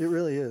off. It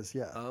really is,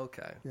 yeah. Oh,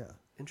 okay. Yeah.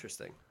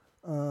 Interesting.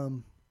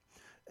 And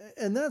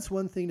that's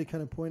one thing to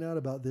kind of point out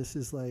about this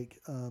is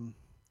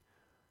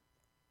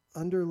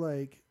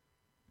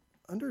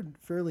under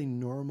fairly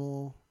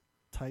normal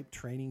type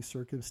training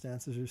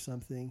circumstances or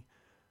something,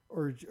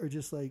 or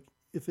just like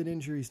if an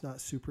injury is not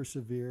super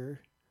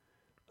severe,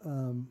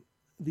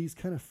 these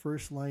kind of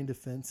first line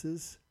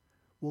defenses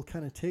will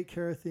kind of take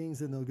care of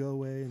things and they'll go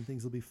away and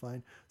things will be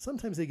fine.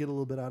 Sometimes they get a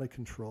little bit out of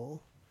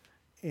control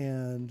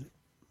and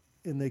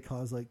they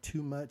cause like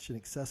too much and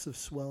excessive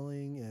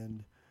swelling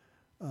and,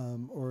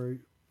 or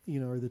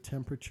your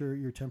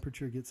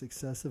temperature gets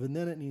excessive and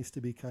then it needs to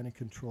be kind of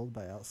controlled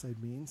by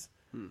outside means.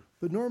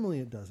 But normally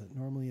it doesn't.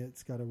 Normally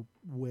it's got a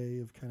way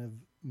of kind of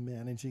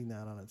managing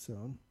that on its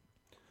own.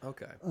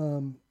 Okay.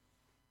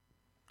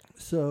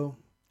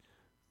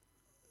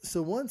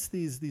 So once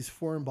these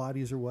foreign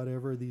bodies or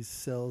whatever, these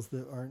cells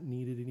that aren't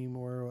needed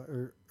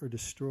anymore are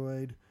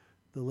destroyed,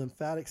 the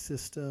lymphatic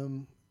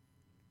system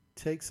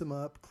takes them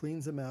up,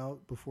 cleans them out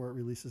before it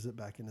releases it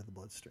back into the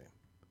bloodstream.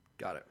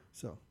 Got it.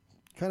 So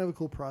kind of a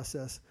cool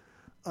process.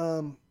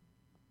 So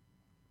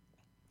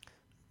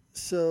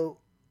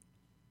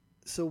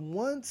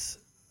when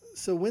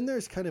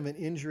there's kind of an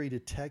injury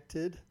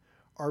detected,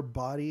 our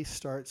body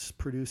starts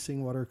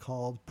producing what are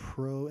called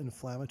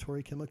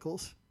pro-inflammatory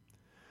chemicals.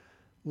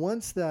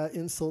 Once that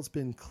insult's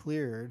been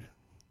cleared,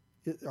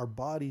 our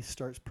body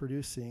starts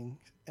producing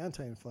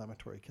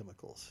anti-inflammatory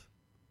chemicals.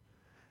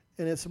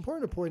 And it's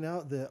important to point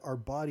out that our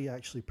body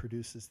actually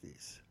produces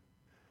these.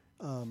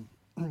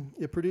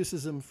 It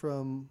produces them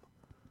from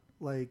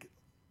like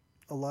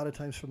a lot of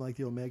times from like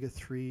the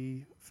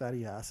omega-3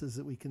 fatty acids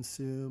that we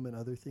consume and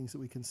other things that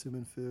we consume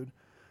in food.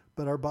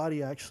 But our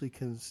body actually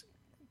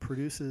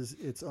produces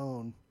its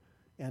own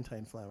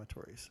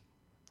anti-inflammatories.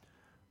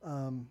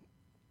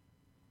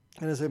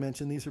 And as I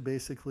mentioned, these are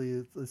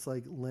basically, it's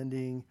like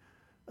lending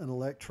an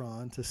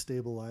electron to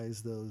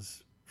stabilize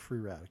those free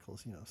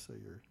radicals, so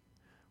your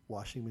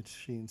washing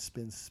machine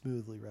spins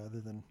smoothly rather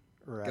than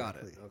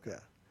erratically. Got it. Okay.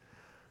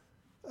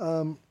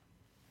 Yeah.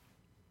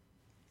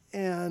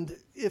 And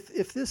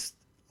if this,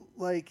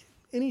 like,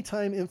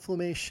 anytime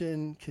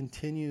inflammation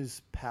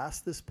continues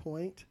past this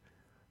point,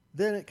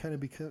 then it kind of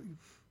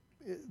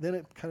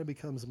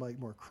becomes like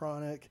more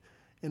chronic,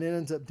 and it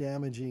ends up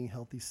damaging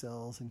healthy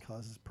cells and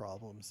causes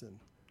problems. And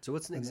so,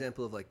 what's an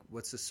example of like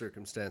what's the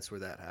circumstance where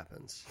that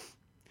happens?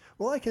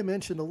 Well, like I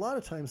mentioned, a lot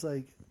of times,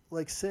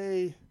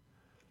 say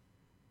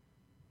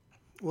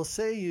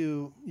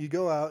you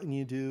go out and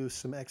you do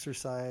some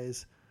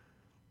exercise.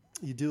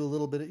 You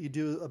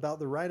do about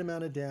the right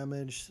amount of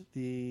damage.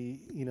 It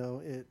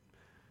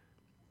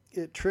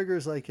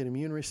triggers like an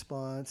immune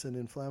response, an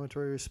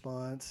inflammatory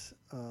response,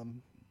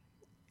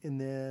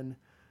 and then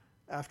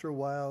after a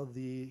while,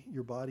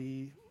 your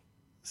body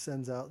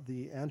sends out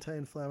the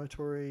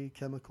anti-inflammatory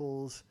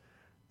chemicals,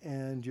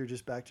 and you're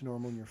just back to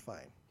normal and you're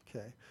fine.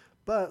 Okay,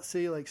 but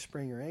say you like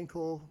sprain your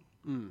ankle,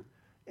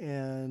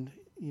 and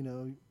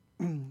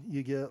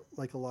you get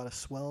like a lot of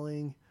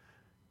swelling.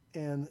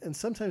 And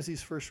sometimes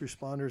these first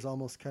responders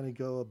almost kind of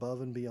go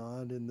above and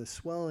beyond, and the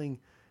swelling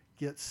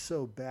gets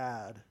so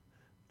bad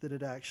that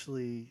it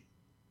actually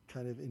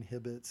kind of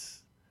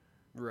inhibits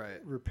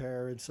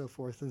repair and so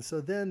forth. And so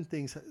then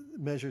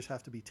measures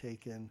have to be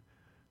taken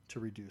to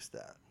reduce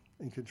that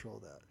and control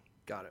that.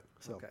 Got it.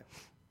 Okay.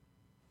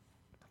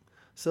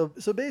 So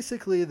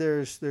basically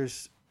there's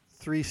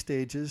 3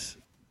 stages.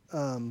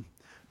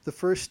 The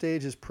first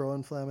stage is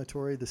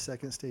pro-inflammatory. The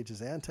second stage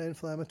is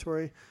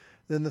anti-inflammatory.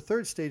 Then the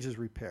third stage is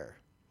repair.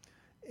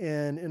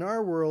 And in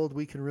our world,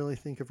 we can really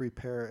think of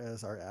repair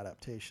as our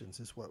adaptations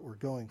is what we're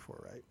going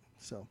for, right?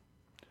 So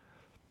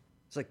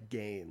it's like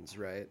gains,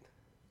 right?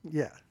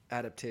 Yeah.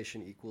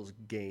 Adaptation equals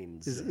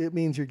gains. It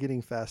means you're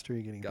getting faster,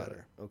 you're getting Got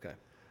better. It. Okay.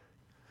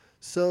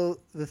 So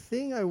the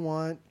thing I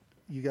want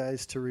you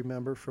guys to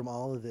remember from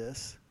all of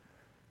this,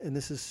 and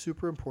this is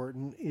super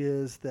important,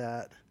 is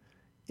that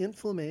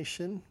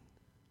inflammation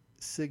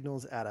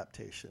signals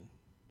adaptation.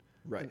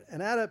 Right.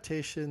 And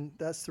adaptation,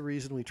 that's the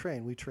reason we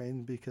train. We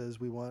train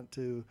because we want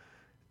to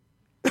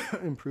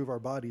improve our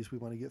bodies. We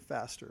want to get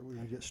faster. We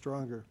want to get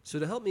stronger. So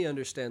to help me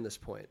understand this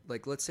point,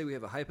 like let's say we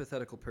have a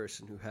hypothetical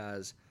person who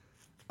has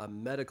a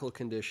medical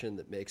condition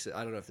that makes it,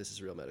 I don't know if this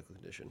is a real medical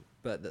condition,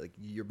 but like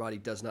your body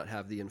does not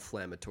have the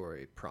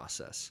inflammatory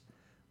process.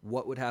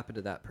 What would happen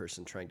to that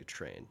person trying to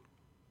train?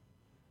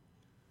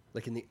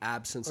 Like in the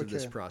absence of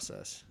this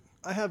process?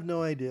 I have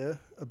no idea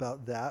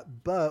about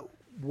that, but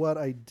what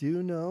I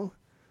do know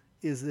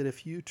is that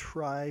if you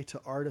try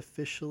to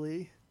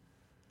artificially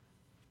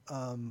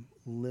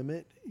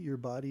limit your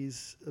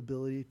body's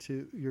ability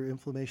to your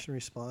inflammation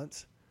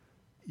response,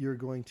 you're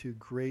going to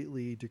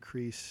greatly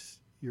decrease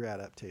your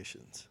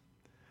adaptations.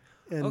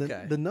 And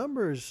the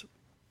numbers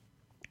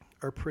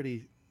are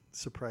pretty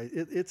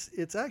surprising.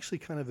 It's actually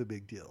kind of a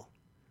big deal.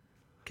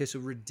 Okay, so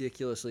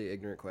ridiculously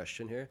ignorant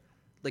question here.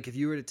 Like if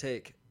you were to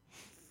take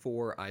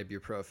 4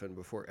 ibuprofen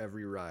before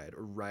every ride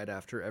or right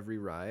after every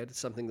ride,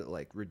 something that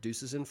like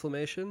reduces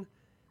inflammation,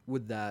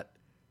 would that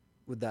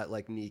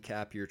like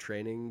kneecap your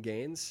training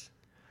gains?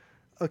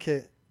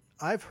 Okay,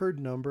 I've heard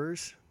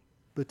numbers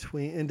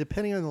between, and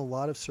depending on a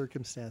lot of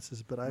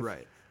circumstances, but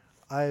Right.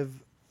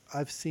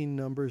 I've seen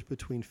numbers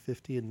between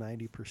 50 and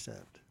 90%.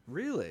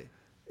 Really?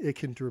 It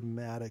can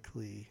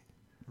dramatically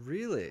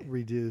Really?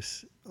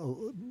 reduce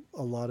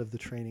a lot of the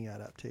training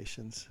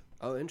adaptations.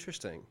 Oh,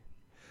 interesting.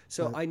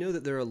 So I know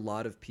that there are a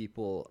lot of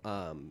people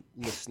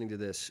listening to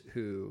this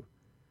who,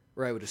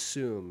 or I would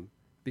assume,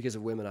 because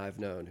of women I've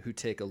known, who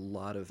take a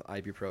lot of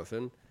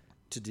ibuprofen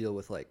to deal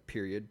with like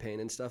period pain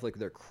and stuff. Like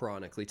they're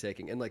chronically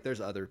taking, and like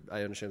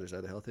I understand there's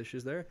other health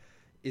issues there.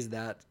 Is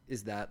that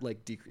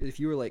like, if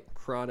you were like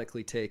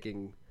chronically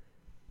taking,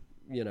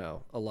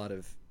 a lot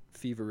of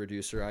fever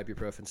reducer,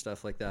 ibuprofen,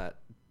 stuff like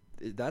that,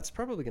 that's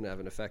probably going to have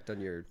an effect on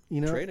your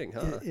training,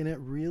 huh? And it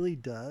really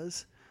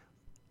does.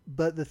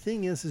 But the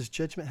thing is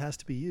judgment has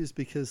to be used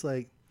because,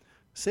 like,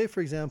 say, for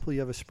example, you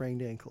have a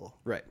sprained ankle.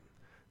 Right.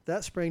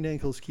 That sprained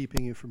ankle is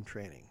keeping you from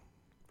training.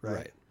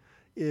 Right.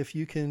 If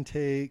you can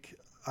take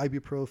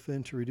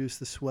ibuprofen to reduce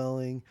the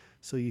swelling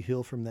so you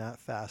heal from that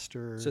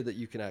faster. So that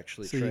you can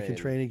actually train. So you can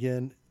train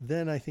again.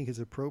 Then I think it's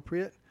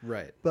appropriate.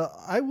 Right. But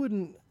I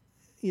wouldn't,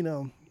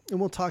 and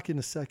we'll talk in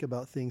a sec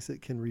about things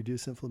that can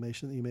reduce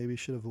inflammation that you maybe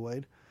should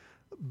avoid.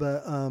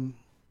 But,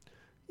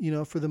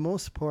 for the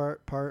most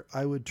part,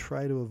 I would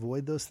try to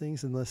avoid those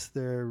things unless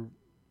they're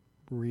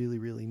really,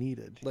 really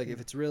needed. Like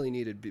if it's really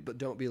needed, but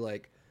don't be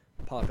like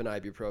popping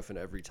ibuprofen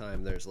every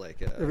time there's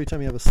like every time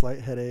you have a slight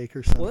headache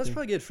or something. Well, that's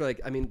probably good for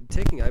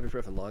taking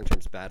ibuprofen long term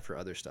is bad for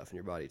other stuff in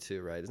your body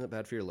too, right? Isn't it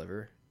bad for your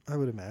liver? I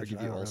would imagine. Or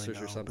give you ulcers really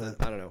know, or something.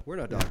 I don't know. We're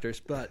not doctors,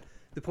 but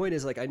the point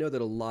is, like, I know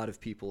that a lot of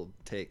people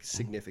take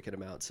significant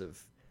amounts of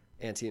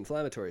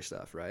anti-inflammatory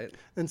stuff, right?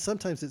 And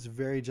sometimes it's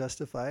very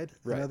justified,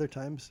 right. And other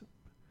times,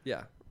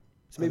 yeah.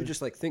 So maybe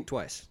just like think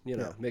twice.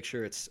 Make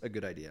sure it's a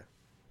good idea.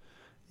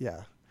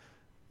 Yeah.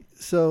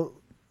 So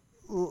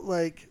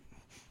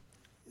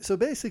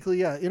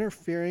basically,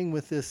 interfering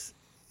with this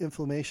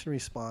inflammation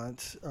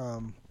response,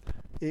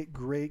 it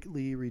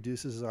greatly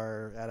reduces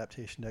our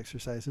adaptation to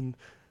exercise. And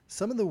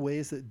some of the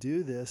ways that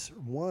do this,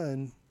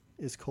 one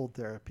is cold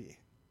therapy.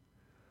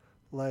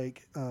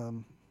 Like a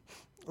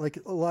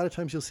lot of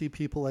times you'll see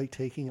people like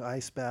taking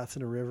ice baths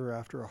in a river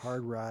after a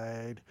hard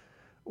ride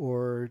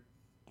or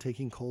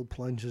taking cold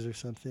plunges or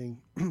something.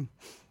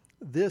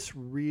 This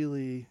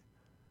really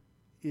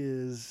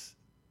is,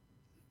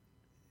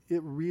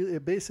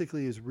 it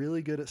basically is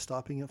really good at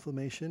stopping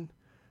inflammation,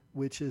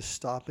 which is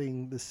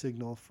stopping the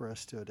signal for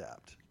us to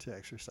adapt to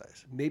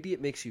exercise. Maybe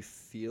it makes you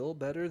feel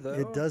better, though.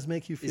 It does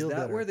make you feel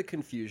better. Is that where the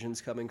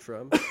confusion's coming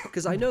from?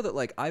 Because I know that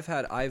like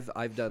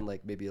I've done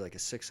like maybe like a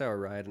 6-hour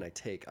ride and I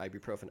take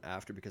ibuprofen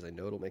after because I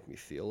know it'll make me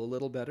feel a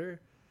little better.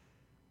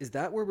 Is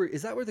that where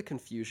the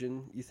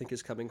confusion you think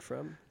is coming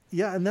from?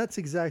 Yeah, and that's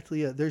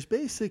exactly it. There's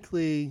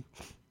basically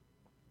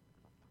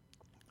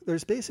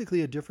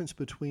a difference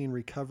between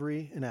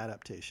recovery and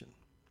adaptation.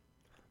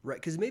 Right,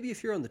 because maybe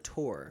if you're on the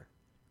tour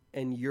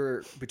and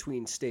you're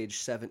between stage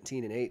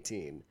 17 and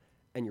 18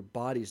 and your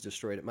body's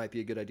destroyed, it might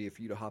be a good idea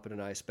for you to hop in an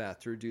ice bath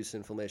to reduce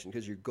inflammation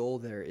because your goal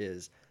there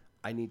is,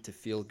 I need to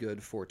feel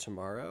good for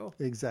tomorrow.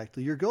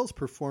 Exactly. Your goal's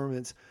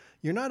performance.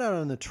 You're not out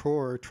on the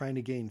tour trying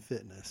to gain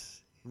fitness.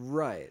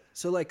 Right.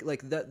 So like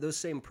that, those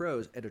same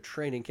pros at a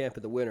training camp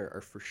in the winter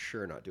are for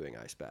sure not doing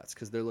ice baths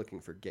because they're looking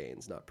for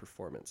gains, not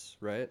performance,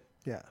 right?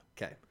 Yeah.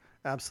 Okay.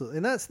 Absolutely.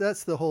 And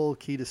that's the whole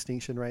key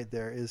distinction right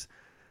there is,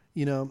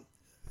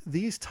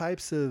 these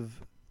types of,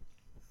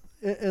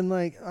 and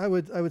like I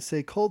would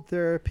say cold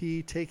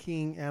therapy,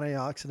 taking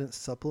antioxidant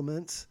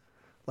supplements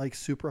like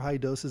super high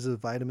doses of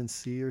vitamin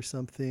C or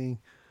something,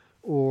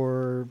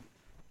 or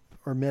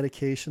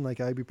medication like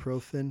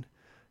ibuprofen,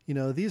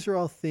 these are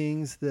all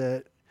things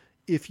that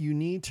if you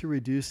need to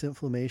reduce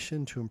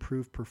inflammation to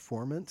improve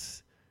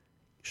performance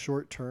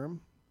short term,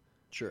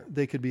 sure,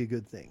 they could be a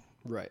good thing.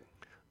 Right.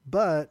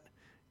 But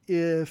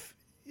if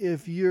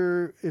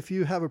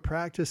you have a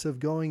practice of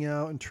going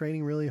out and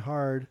training really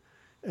hard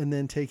and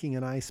then taking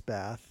an ice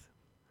bath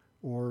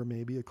or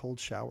maybe a cold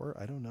shower,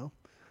 I don't know,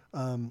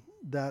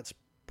 that's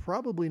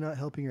probably not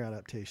helping your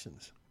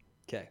adaptations.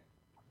 Okay.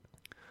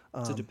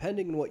 So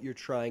depending on what you're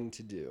trying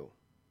to do,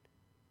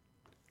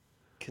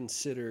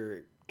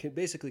 consider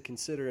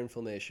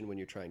inflammation when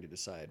you're trying to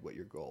decide what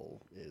your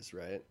goal is,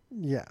 right?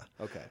 Yeah.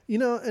 Okay.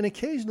 And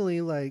occasionally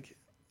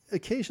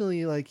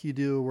you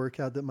do a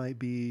workout that might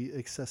be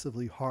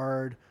excessively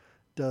hard,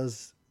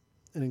 does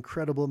an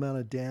incredible amount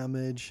of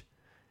damage,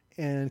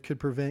 and could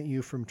prevent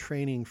you from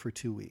training for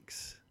 2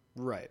 weeks.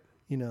 Right.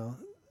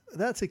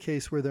 That's a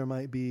case where there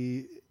might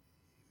be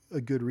a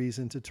good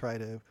reason to try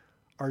to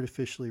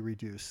artificially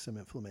reduce some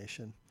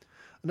inflammation.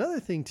 Another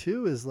thing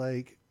too is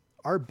like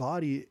our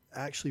body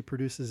actually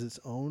produces its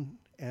own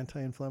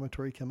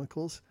anti-inflammatory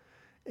chemicals.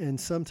 And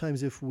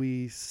sometimes if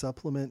we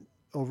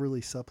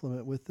overly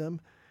supplement with them,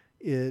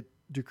 it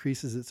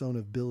decreases its own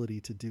ability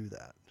to do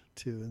that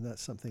too. And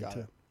that's something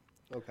to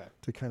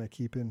kind of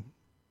keep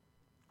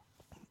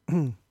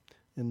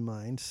in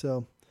mind.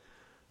 So,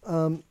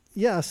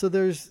 so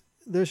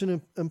there's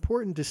an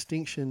important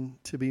distinction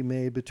to be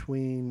made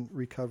between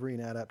recovery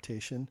and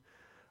adaptation.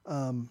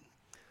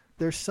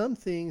 There's some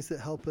things that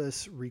help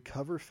us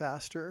recover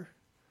faster,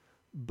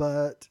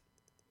 but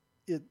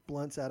it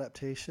blunts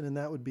adaptation, and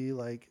that would be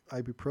like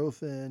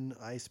ibuprofen,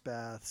 ice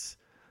baths,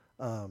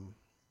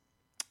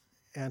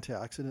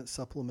 antioxidant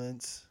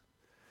supplements.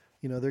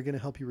 They're going to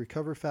help you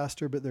recover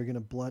faster, but they're going to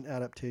blunt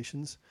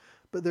adaptations.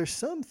 But there's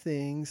some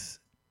things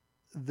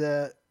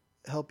that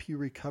help you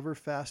recover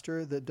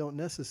faster that don't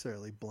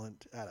necessarily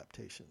blunt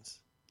adaptations.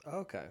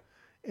 Okay.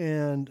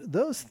 And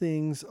those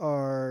things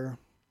are...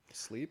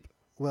 Sleep?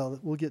 Well,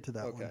 we'll get to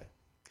that one. Okay.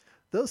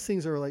 Those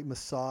things are like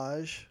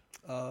massage,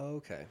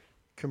 Okay.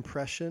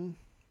 compression,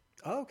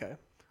 Okay.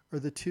 are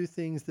the two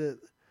things that...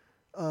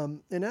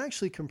 and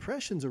actually,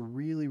 compression's a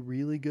really,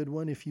 really good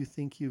one if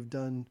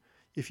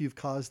you've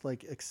caused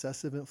like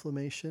excessive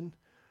inflammation.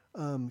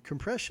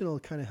 Compression will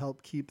kind of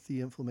help keep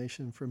the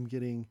inflammation from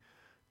getting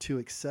too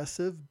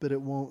excessive, but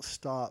it won't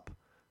stop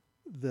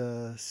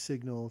the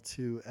signal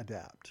to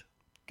adapt.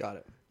 Got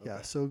it. Okay.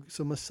 Yeah. So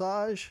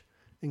massage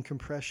and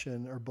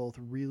compression are both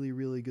really,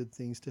 really good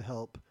things to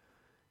help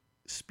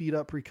speed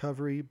up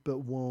recovery, but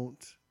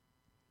won't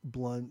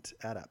blunt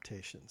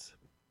adaptations.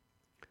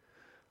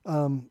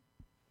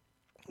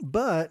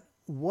 But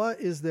what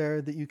is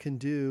there that you can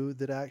do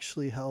that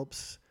actually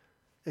helps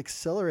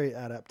accelerate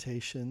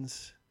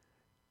adaptations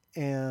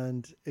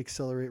and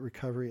accelerate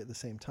recovery at the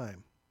same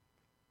time?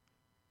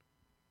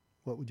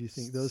 What would you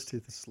think those two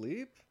things?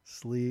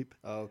 Sleep.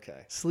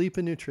 Okay. Sleep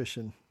and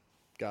nutrition.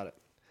 Got it.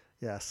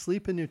 Yeah,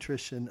 sleep and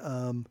nutrition.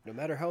 No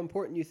matter how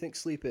important you think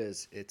sleep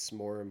is, it's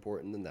more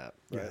important than that,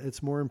 right? Yeah,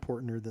 it's more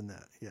importanter than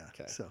that. Yeah.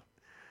 Okay. So,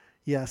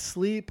 yeah,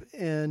 sleep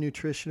and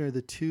nutrition are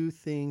the two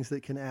things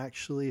that can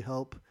actually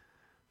help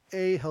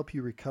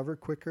you recover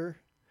quicker,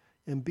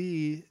 and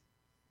B,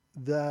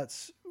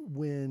 that's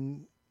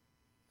when,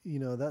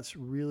 that's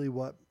really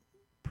what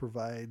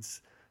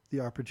provides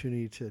the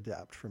opportunity to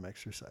adapt from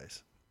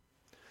exercise.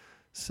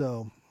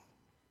 So,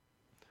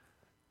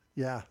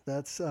 yeah,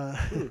 that's...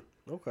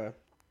 Okay.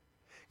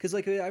 Because,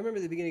 I remember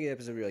at the beginning of the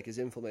episode, we were like, is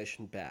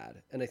inflammation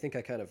bad? And I think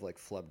I kind of,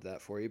 flubbed that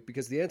for you.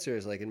 Because the answer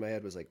is, in my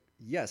head was,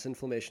 yes,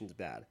 inflammation's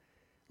bad.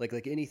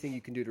 Like anything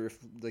you can do to...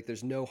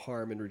 there's no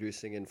harm in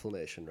reducing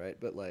inflammation, right?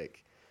 But,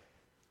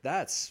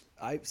 this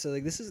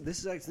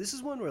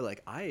is one where,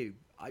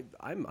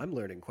 I'm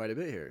learning quite a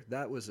bit here.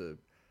 That was a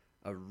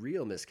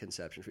real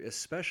misconception,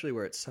 especially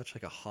where it's such,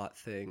 a hot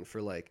thing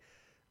for,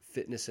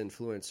 fitness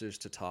influencers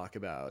to talk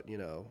about,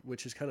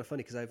 which is kind of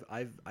funny because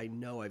I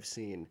know I've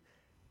seen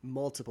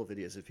multiple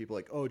videos of people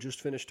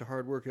just finished a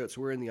hard workout, so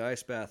we're in the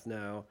ice bath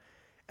now.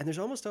 And there's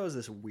almost always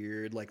this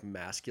weird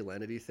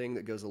masculinity thing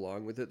that goes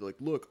along with it.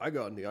 Look, I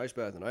got in the ice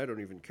bath and I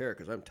don't even care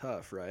because I'm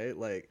tough, right?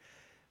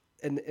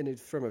 And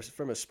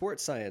from a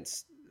sports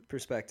science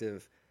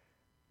perspective,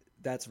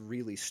 that's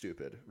really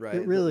stupid, right?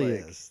 It really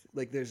is.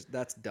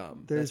 That's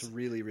dumb. That's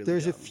really, really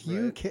there's dumb. There's a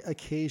few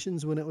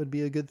occasions when it would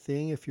be a good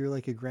thing if you're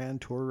a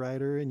Grand Tour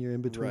rider and you're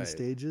in between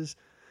stages.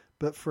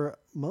 But for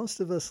most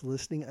of us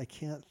listening, I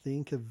can't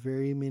think of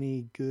very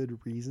many good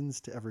reasons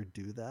to ever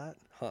do that.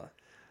 Huh.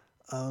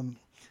 And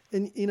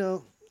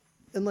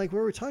when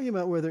we're talking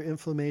about whether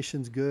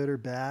inflammation's good or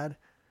bad,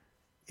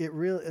 it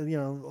really,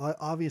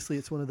 obviously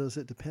it's one of those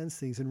it depends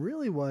things. And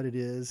really what it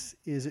is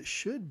it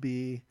should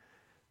be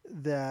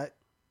that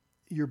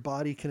your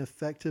body can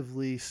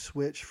effectively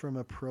switch from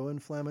a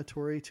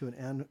pro-inflammatory to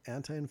an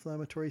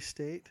anti-inflammatory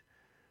state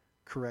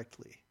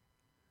correctly.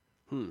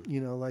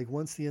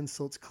 Once the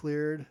insult's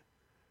cleared,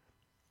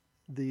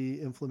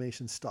 the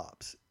inflammation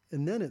stops.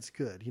 And then it's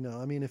good.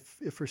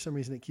 If for some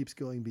reason it keeps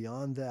going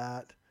beyond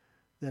that,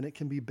 then it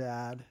can be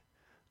bad.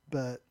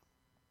 But,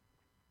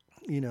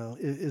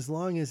 as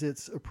long as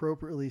it's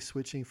appropriately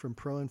switching from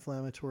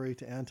pro-inflammatory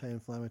to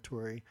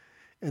anti-inflammatory,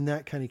 and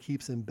that kind of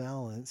keeps in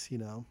balance,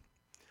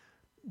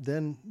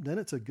 then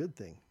it's a good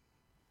thing.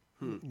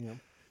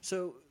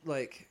 So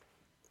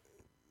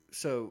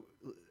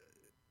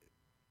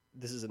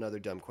this is another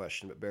dumb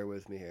question, but bear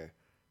with me here.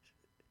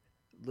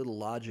 Little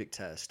logic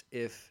test.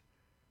 If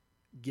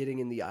getting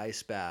in the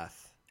ice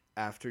bath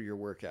after your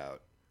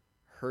workout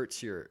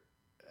hurts your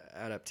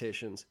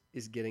adaptations,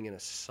 is getting in a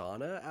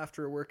sauna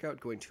after a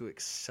workout going to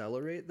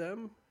accelerate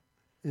them?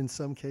 In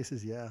some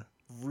cases, yeah.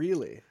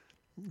 Really?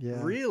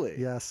 Yeah. Really?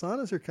 Yeah,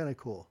 saunas are kind of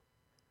cool.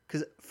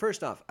 Because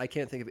first off, I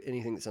can't think of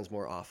anything that sounds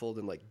more awful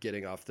than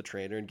getting off the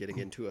trainer and getting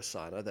into a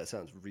sauna. That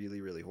sounds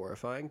really, really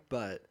horrifying.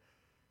 But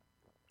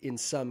in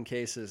some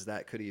cases,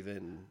 that could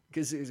even...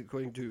 Because is it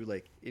going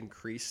to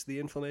increase the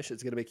inflammation?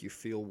 It's going to make you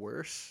feel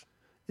worse?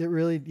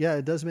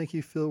 It does make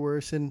you feel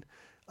worse. And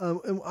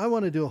I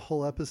want to do a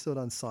whole episode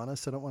on sauna,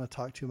 so I don't want to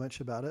talk too much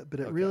about it.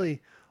 But it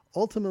really,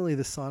 ultimately,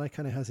 the sauna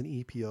kind of has an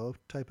EPO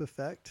type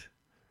effect.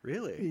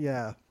 Really?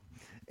 Yeah.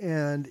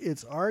 And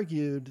it's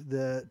argued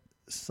that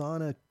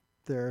sauna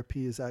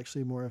therapy is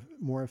actually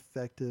more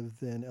effective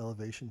than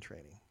elevation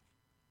training.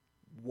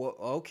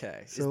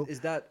 Okay. So Is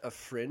that a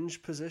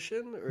fringe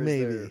position or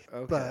maybe, is there,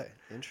 okay,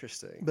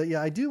 interesting. But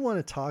yeah, I do want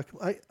to talk.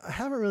 I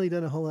haven't really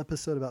done a whole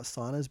episode about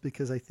saunas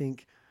because I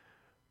think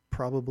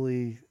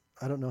probably,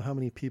 I don't know how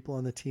many people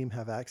on the team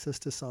have access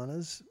to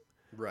saunas,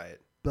 Right.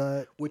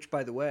 but Which,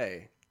 by the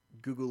way,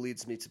 Google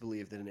leads me to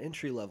believe that an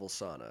entry-level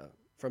sauna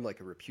from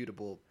like a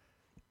reputable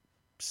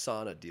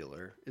sauna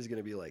dealer is going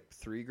to be like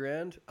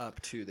 $3,000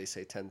 up to, they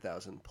say,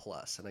 10,000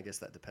 plus. And I guess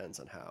that depends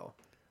on how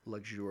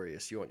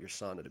luxurious you want your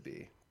sauna to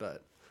be,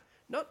 but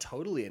not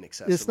totally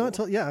inaccessible. it's not.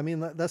 Yeah, I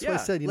mean that's what I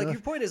said. You like know,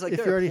 your point is like if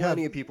there you are already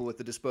plenty have, of people with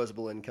the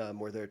disposable income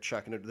where they're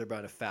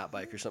buying a fat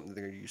bike or something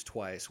they're going to use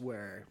twice,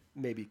 where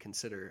maybe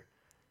consider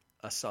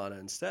a sauna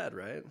instead,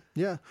 right?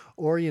 yeah,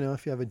 or you know,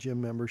 if you have a gym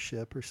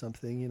membership or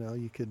something, you know,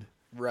 you could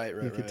Right.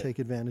 take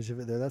advantage of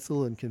it there. That's a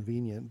little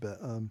inconvenient, but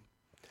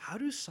How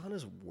do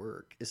saunas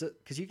work? Is it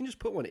because you can just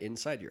put one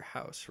inside your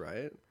house,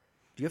 right?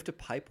 Do you have to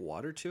pipe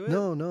water to it?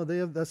 no, they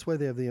have. That's why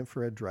they have the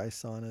infrared dry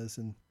saunas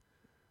and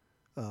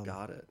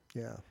Got it.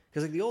 yeah,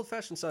 Because like the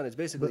old-fashioned sauna is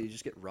basically you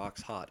just get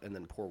rocks hot and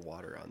then pour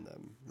water on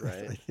them, I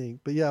right?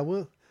 think. But yeah,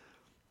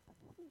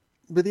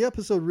 but the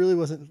episode really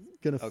wasn't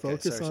going to Okay,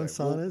 focus sorry. on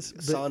Well, saunas.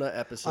 But sauna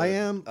episode. I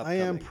am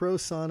upcoming. pro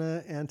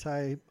sauna,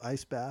 anti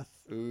ice bath.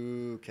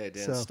 Ooh, okay,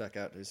 Dan So- stuck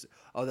out his.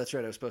 Oh, that's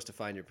right. I was supposed to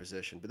find your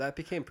position, but that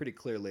became pretty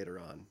clear later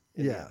on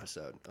in the Yeah.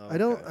 episode. Oh, I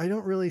don't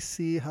okay. really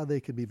see how they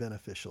could be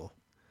beneficial,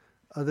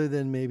 other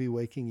than maybe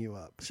waking you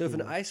up. So if you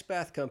an know? ice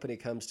bath company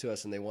comes to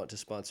us and they want to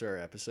sponsor our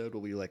episode,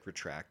 will we like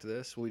retract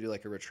this? Will we do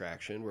like a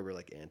retraction where we're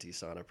like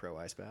anti-sauna, pro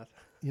ice bath?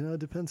 You know, it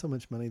depends how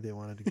much money they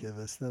wanted to give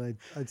us. Then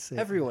I'd say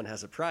Everyone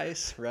has a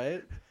price,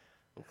 right?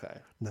 Okay.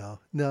 no.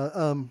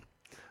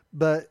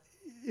 But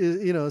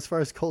you know, as far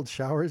as cold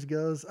showers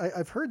goes,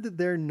 I've heard that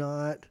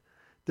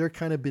they're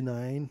kind of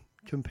benign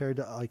compared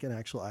to like an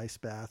actual ice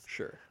bath.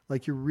 Sure.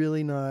 Like you're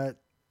really not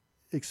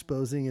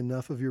exposing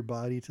enough of your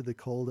body to the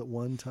cold at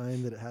one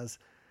time that it has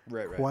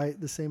Right. quite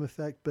the same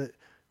effect. But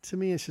to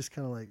me, it's just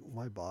kind of like,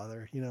 why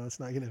bother? You know, it's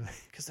not going to.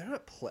 Because they're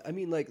not. I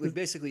mean, like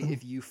basically,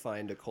 if you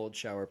find a cold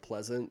shower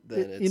pleasant,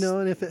 then it's You know,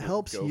 and if it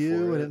helps go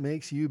you for and it. it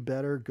makes you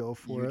better, go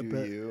for You it. do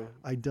But you.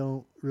 I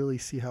don't really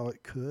see how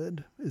it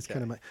could. Is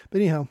kind of Okay. my.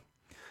 But anyhow,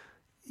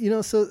 you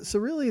know, so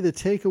really the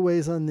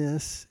takeaways on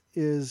this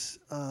is,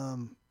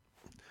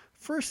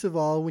 first of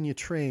all, when you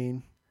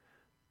train,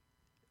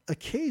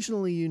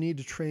 occasionally you need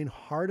to train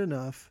hard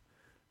enough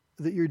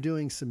that you're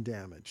doing some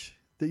damage,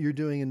 that you're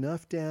doing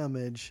enough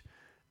damage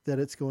that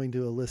it's going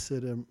to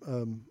elicit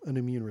an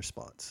immune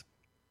response.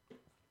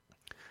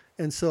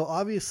 And so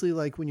obviously,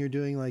 like when you're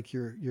doing like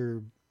your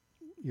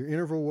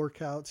interval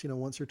workouts, you know,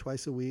 once or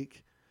twice a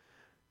week,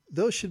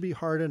 those should be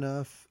hard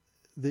enough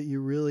that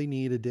you really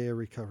need a day of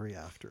recovery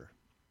after.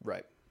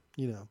 Right.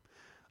 You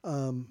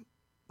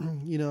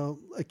know,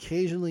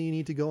 occasionally you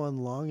need to go on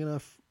long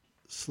enough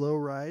slow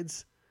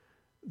rides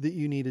that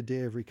you need a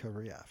day of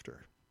recovery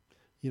after.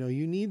 You know,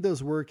 you need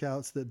those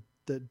workouts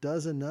that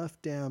does enough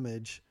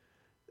damage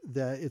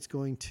that it's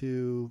going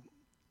to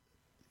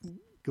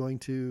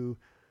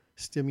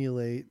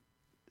stimulate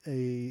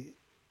a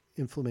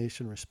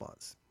inflammation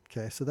response.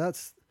 Okay, so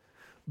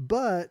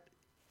but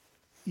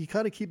you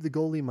got to keep the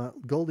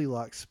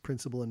Goldilocks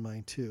principle in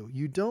mind too.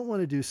 You don't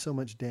want to do so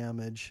much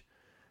damage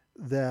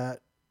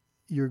that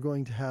you're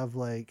going to have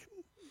like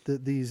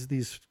these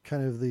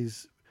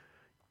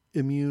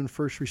immune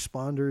first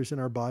responders in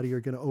our body are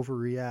going to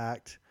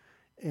overreact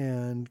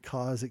and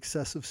cause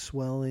excessive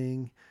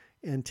swelling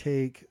and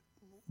take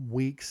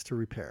weeks to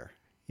repair.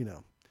 You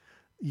know,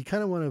 you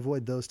kind of want to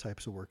avoid those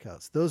types of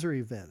workouts. Those are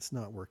events,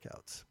 not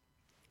workouts.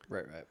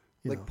 Right.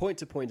 You Like know. point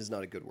to point is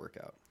not a good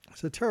workout.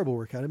 It's a terrible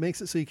workout. It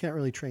makes it so you can't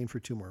really train for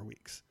 2 more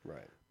weeks.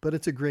 Right. But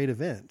it's a great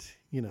event,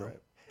 you know. Right.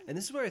 And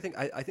this is where I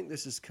think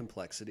this is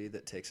complexity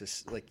that takes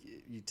us, like,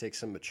 you take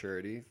some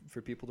maturity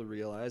for people to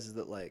realize is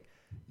that, like,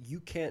 you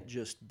can't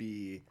just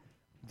be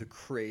the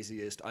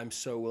craziest, I'm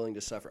so willing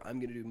to suffer, I'm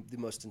going to do the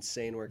most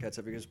insane workouts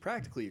ever, because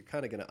practically you're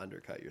kind of going to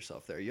undercut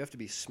yourself there. You have to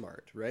be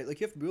smart, right? Like,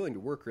 you have to be willing to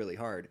work really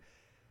hard,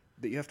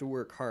 but you have to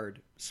work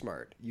hard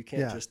smart. You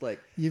can't just, like...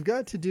 You've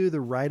got to do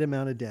the right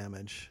amount of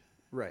damage.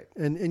 Right.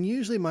 And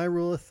usually my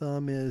rule of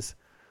thumb is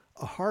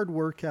a hard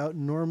workout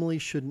normally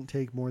shouldn't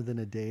take more than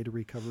a day to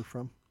recover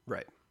from.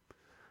 Right.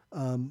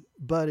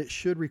 But it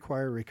should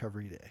require a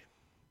recovery day.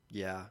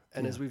 Yeah.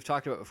 And as we've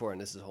talked about before,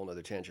 and this is a whole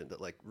nother tangent, that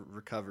like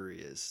recovery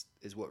is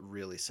what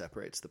really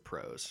separates the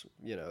pros,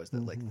 you know, is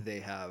that like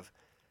they have,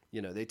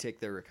 you know, they take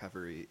their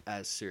recovery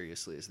as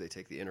seriously as they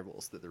take the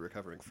intervals that they're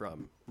recovering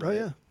from. Right? Oh,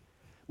 yeah.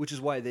 Which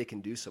is why they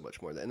can do so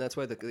much more. And that's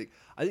why I think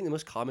the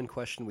most common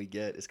question we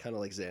get is kind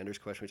of like Xander's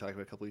question we talked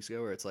about a couple weeks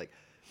ago, where it's like,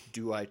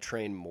 do I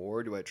train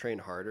more? Do I train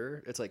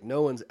harder? It's like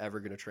no one's ever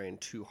going to train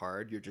too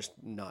hard. You're just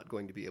not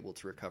going to be able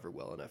to recover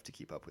well enough to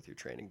keep up with your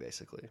training,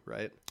 basically,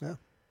 right? Yeah.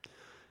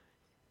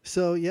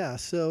 So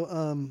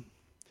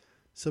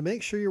so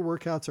make sure your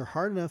workouts are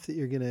hard enough that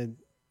you're gonna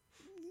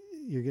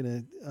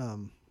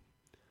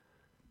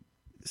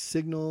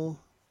signal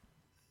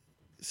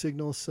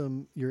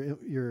some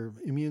your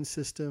immune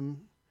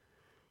system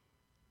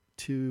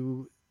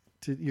to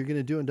you're going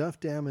to do enough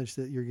damage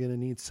that you're going to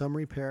need some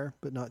repair,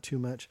 but not too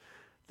much.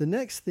 The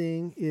next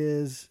thing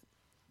is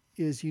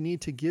you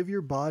need to give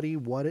your body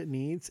what it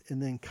needs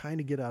and then kind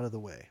of get out of the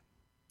way.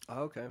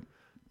 Oh, okay.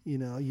 You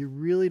know, you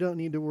really don't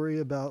need to worry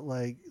about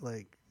like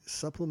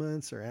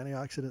supplements or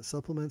antioxidant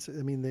supplements.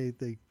 I mean,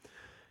 they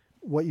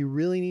what you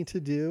really need to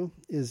do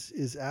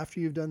is after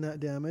you've done that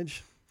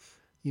damage,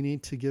 you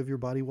need to give your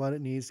body what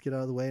it needs, get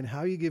out of the way. And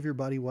how you give your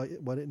body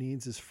what it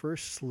needs is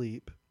first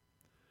sleep.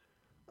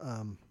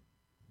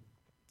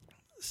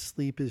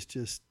 Sleep is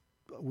just,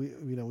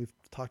 we've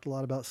talked a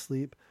lot about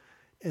sleep,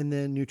 and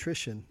then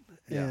nutrition.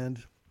 Yeah.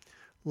 And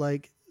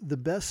like the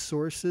best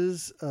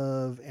sources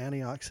of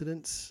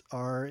antioxidants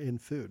are in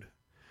food,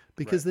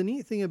 because the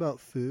neat thing about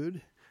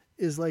food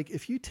is like,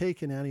 if you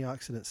take an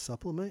antioxidant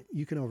supplement,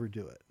 you can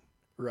overdo it.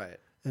 Right.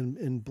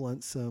 And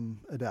blunt some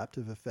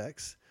adaptive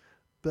effects.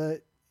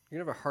 But you're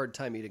gonna have a hard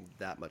time eating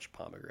that much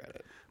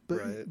pomegranate.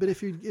 But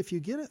if you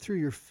get it through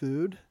your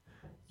food,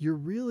 you're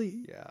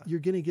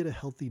gonna get a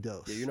healthy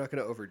dose. Yeah, you're not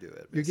gonna overdo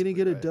it. You're gonna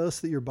get a dose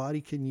that your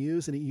body can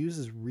use, and it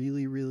uses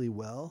really, really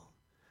well.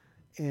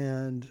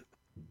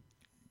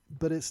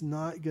 But it's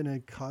not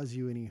gonna cause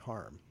you any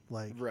harm.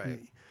 Like,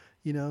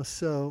 you know,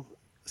 so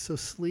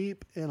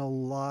sleep and a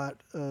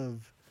lot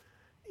of,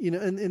 you know,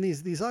 and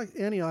these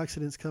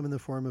antioxidants come in the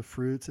form of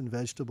fruits and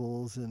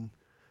vegetables and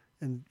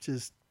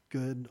just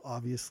good,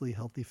 obviously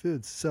healthy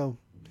foods. So,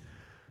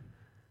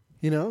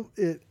 you know,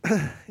 it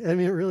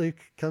really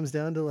comes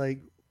down to like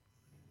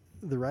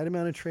the right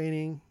amount of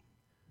training,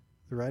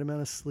 the right amount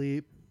of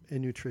sleep,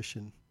 and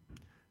nutrition.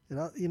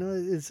 And, you know,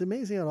 it's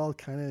amazing how it all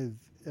kind of,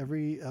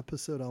 every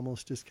episode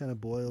almost just kind of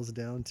boils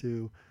down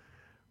to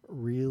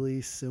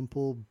really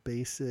simple,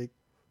 basic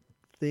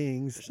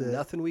things. There's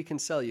nothing we can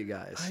sell you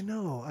guys. I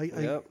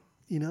know.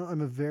 You know,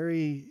 I'm a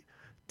very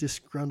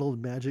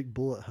disgruntled magic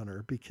bullet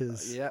hunter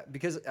because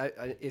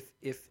if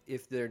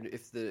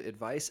the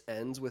advice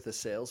ends with a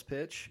sales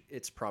pitch,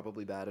 it's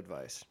probably bad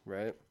advice,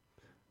 right?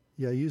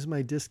 Yeah, use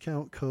my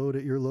discount code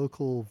at your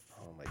local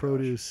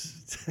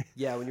produce.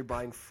 Yeah, when you're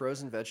buying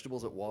frozen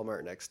vegetables at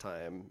Walmart next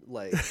time,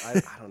 like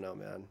I don't know,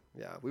 man.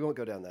 Yeah, we won't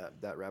go down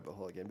that rabbit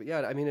hole again. But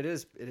yeah, I mean, it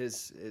is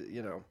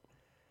you know,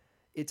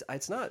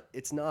 it's not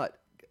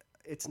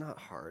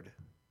hard.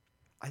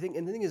 I think,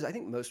 and the thing is, I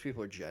think most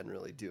people are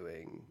generally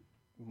doing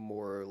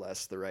more or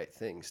less the right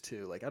things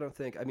too. Like, not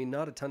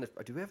a ton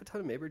of, do we have a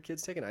ton of Maybird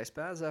kids taking ice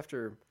baths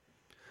after?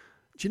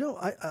 Do you know,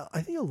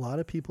 I think a lot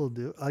of people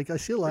do. Like, I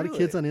see a lot of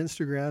kids on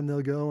Instagram,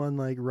 they'll go on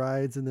like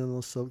rides and then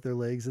they'll soak their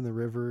legs in the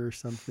river or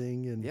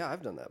something. And yeah,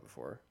 I've done that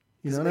before.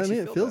 You know what I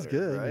mean? It feels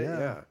good. Right?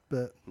 Yeah.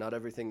 But not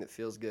everything that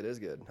feels good is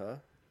good, huh?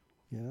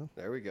 Yeah.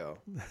 There we go.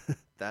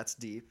 That's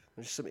deep.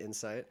 There's some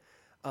insight.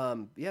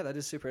 Yeah, that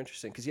is super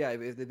interesting. Because, yeah, at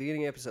the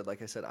beginning of the episode,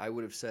 like I said, I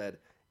would have said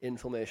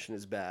inflammation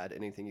is bad.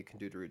 Anything you can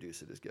do to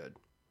reduce it is good.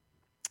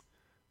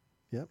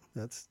 Yep,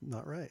 that's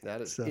not right. That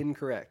is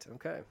incorrect.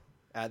 Okay.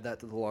 Add that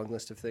to the long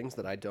list of things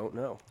that I don't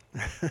know.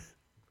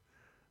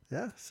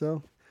 Yeah,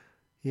 so,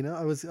 you know,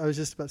 I was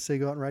just about to say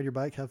go out and ride your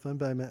bike, have fun,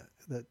 but I meant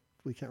that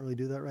we can't really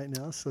do that right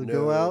now. So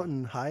go out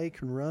and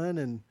hike and run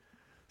and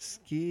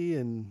ski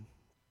and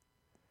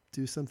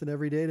do something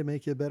every day to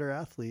make you a better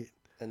athlete.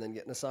 And then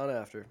get in a sauna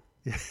after.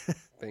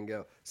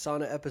 Bingo.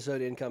 Sauna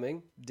episode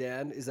incoming.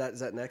 Dan, is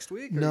that next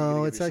week?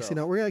 No, it's actually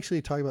not. We're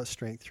actually talking about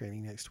strength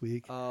training next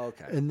week. Oh,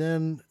 okay. And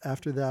then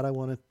after that, I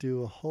want to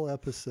do a whole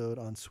episode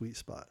on Sweet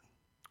Spot.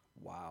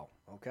 Wow.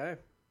 Okay.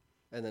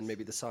 And then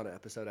maybe the sauna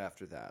episode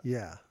after that.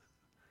 Yeah.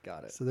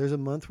 Got it. So there's a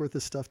month worth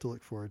of stuff to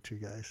look forward to,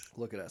 guys.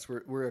 Look at us.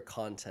 We're a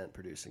content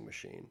producing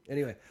machine.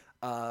 Anyway,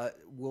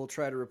 we'll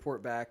try to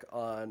report back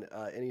on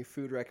any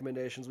food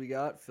recommendations we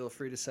got. Feel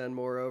free to send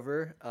more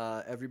over.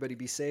 Everybody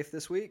be safe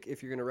this week.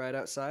 If you're going to ride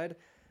outside,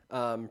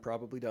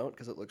 probably don't,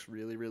 because it looks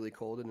really, really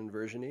cold and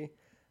inversion-y.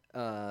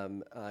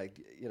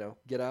 You know,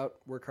 get out,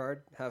 work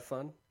hard, have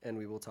fun, and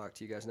we will talk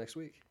to you guys next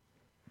week.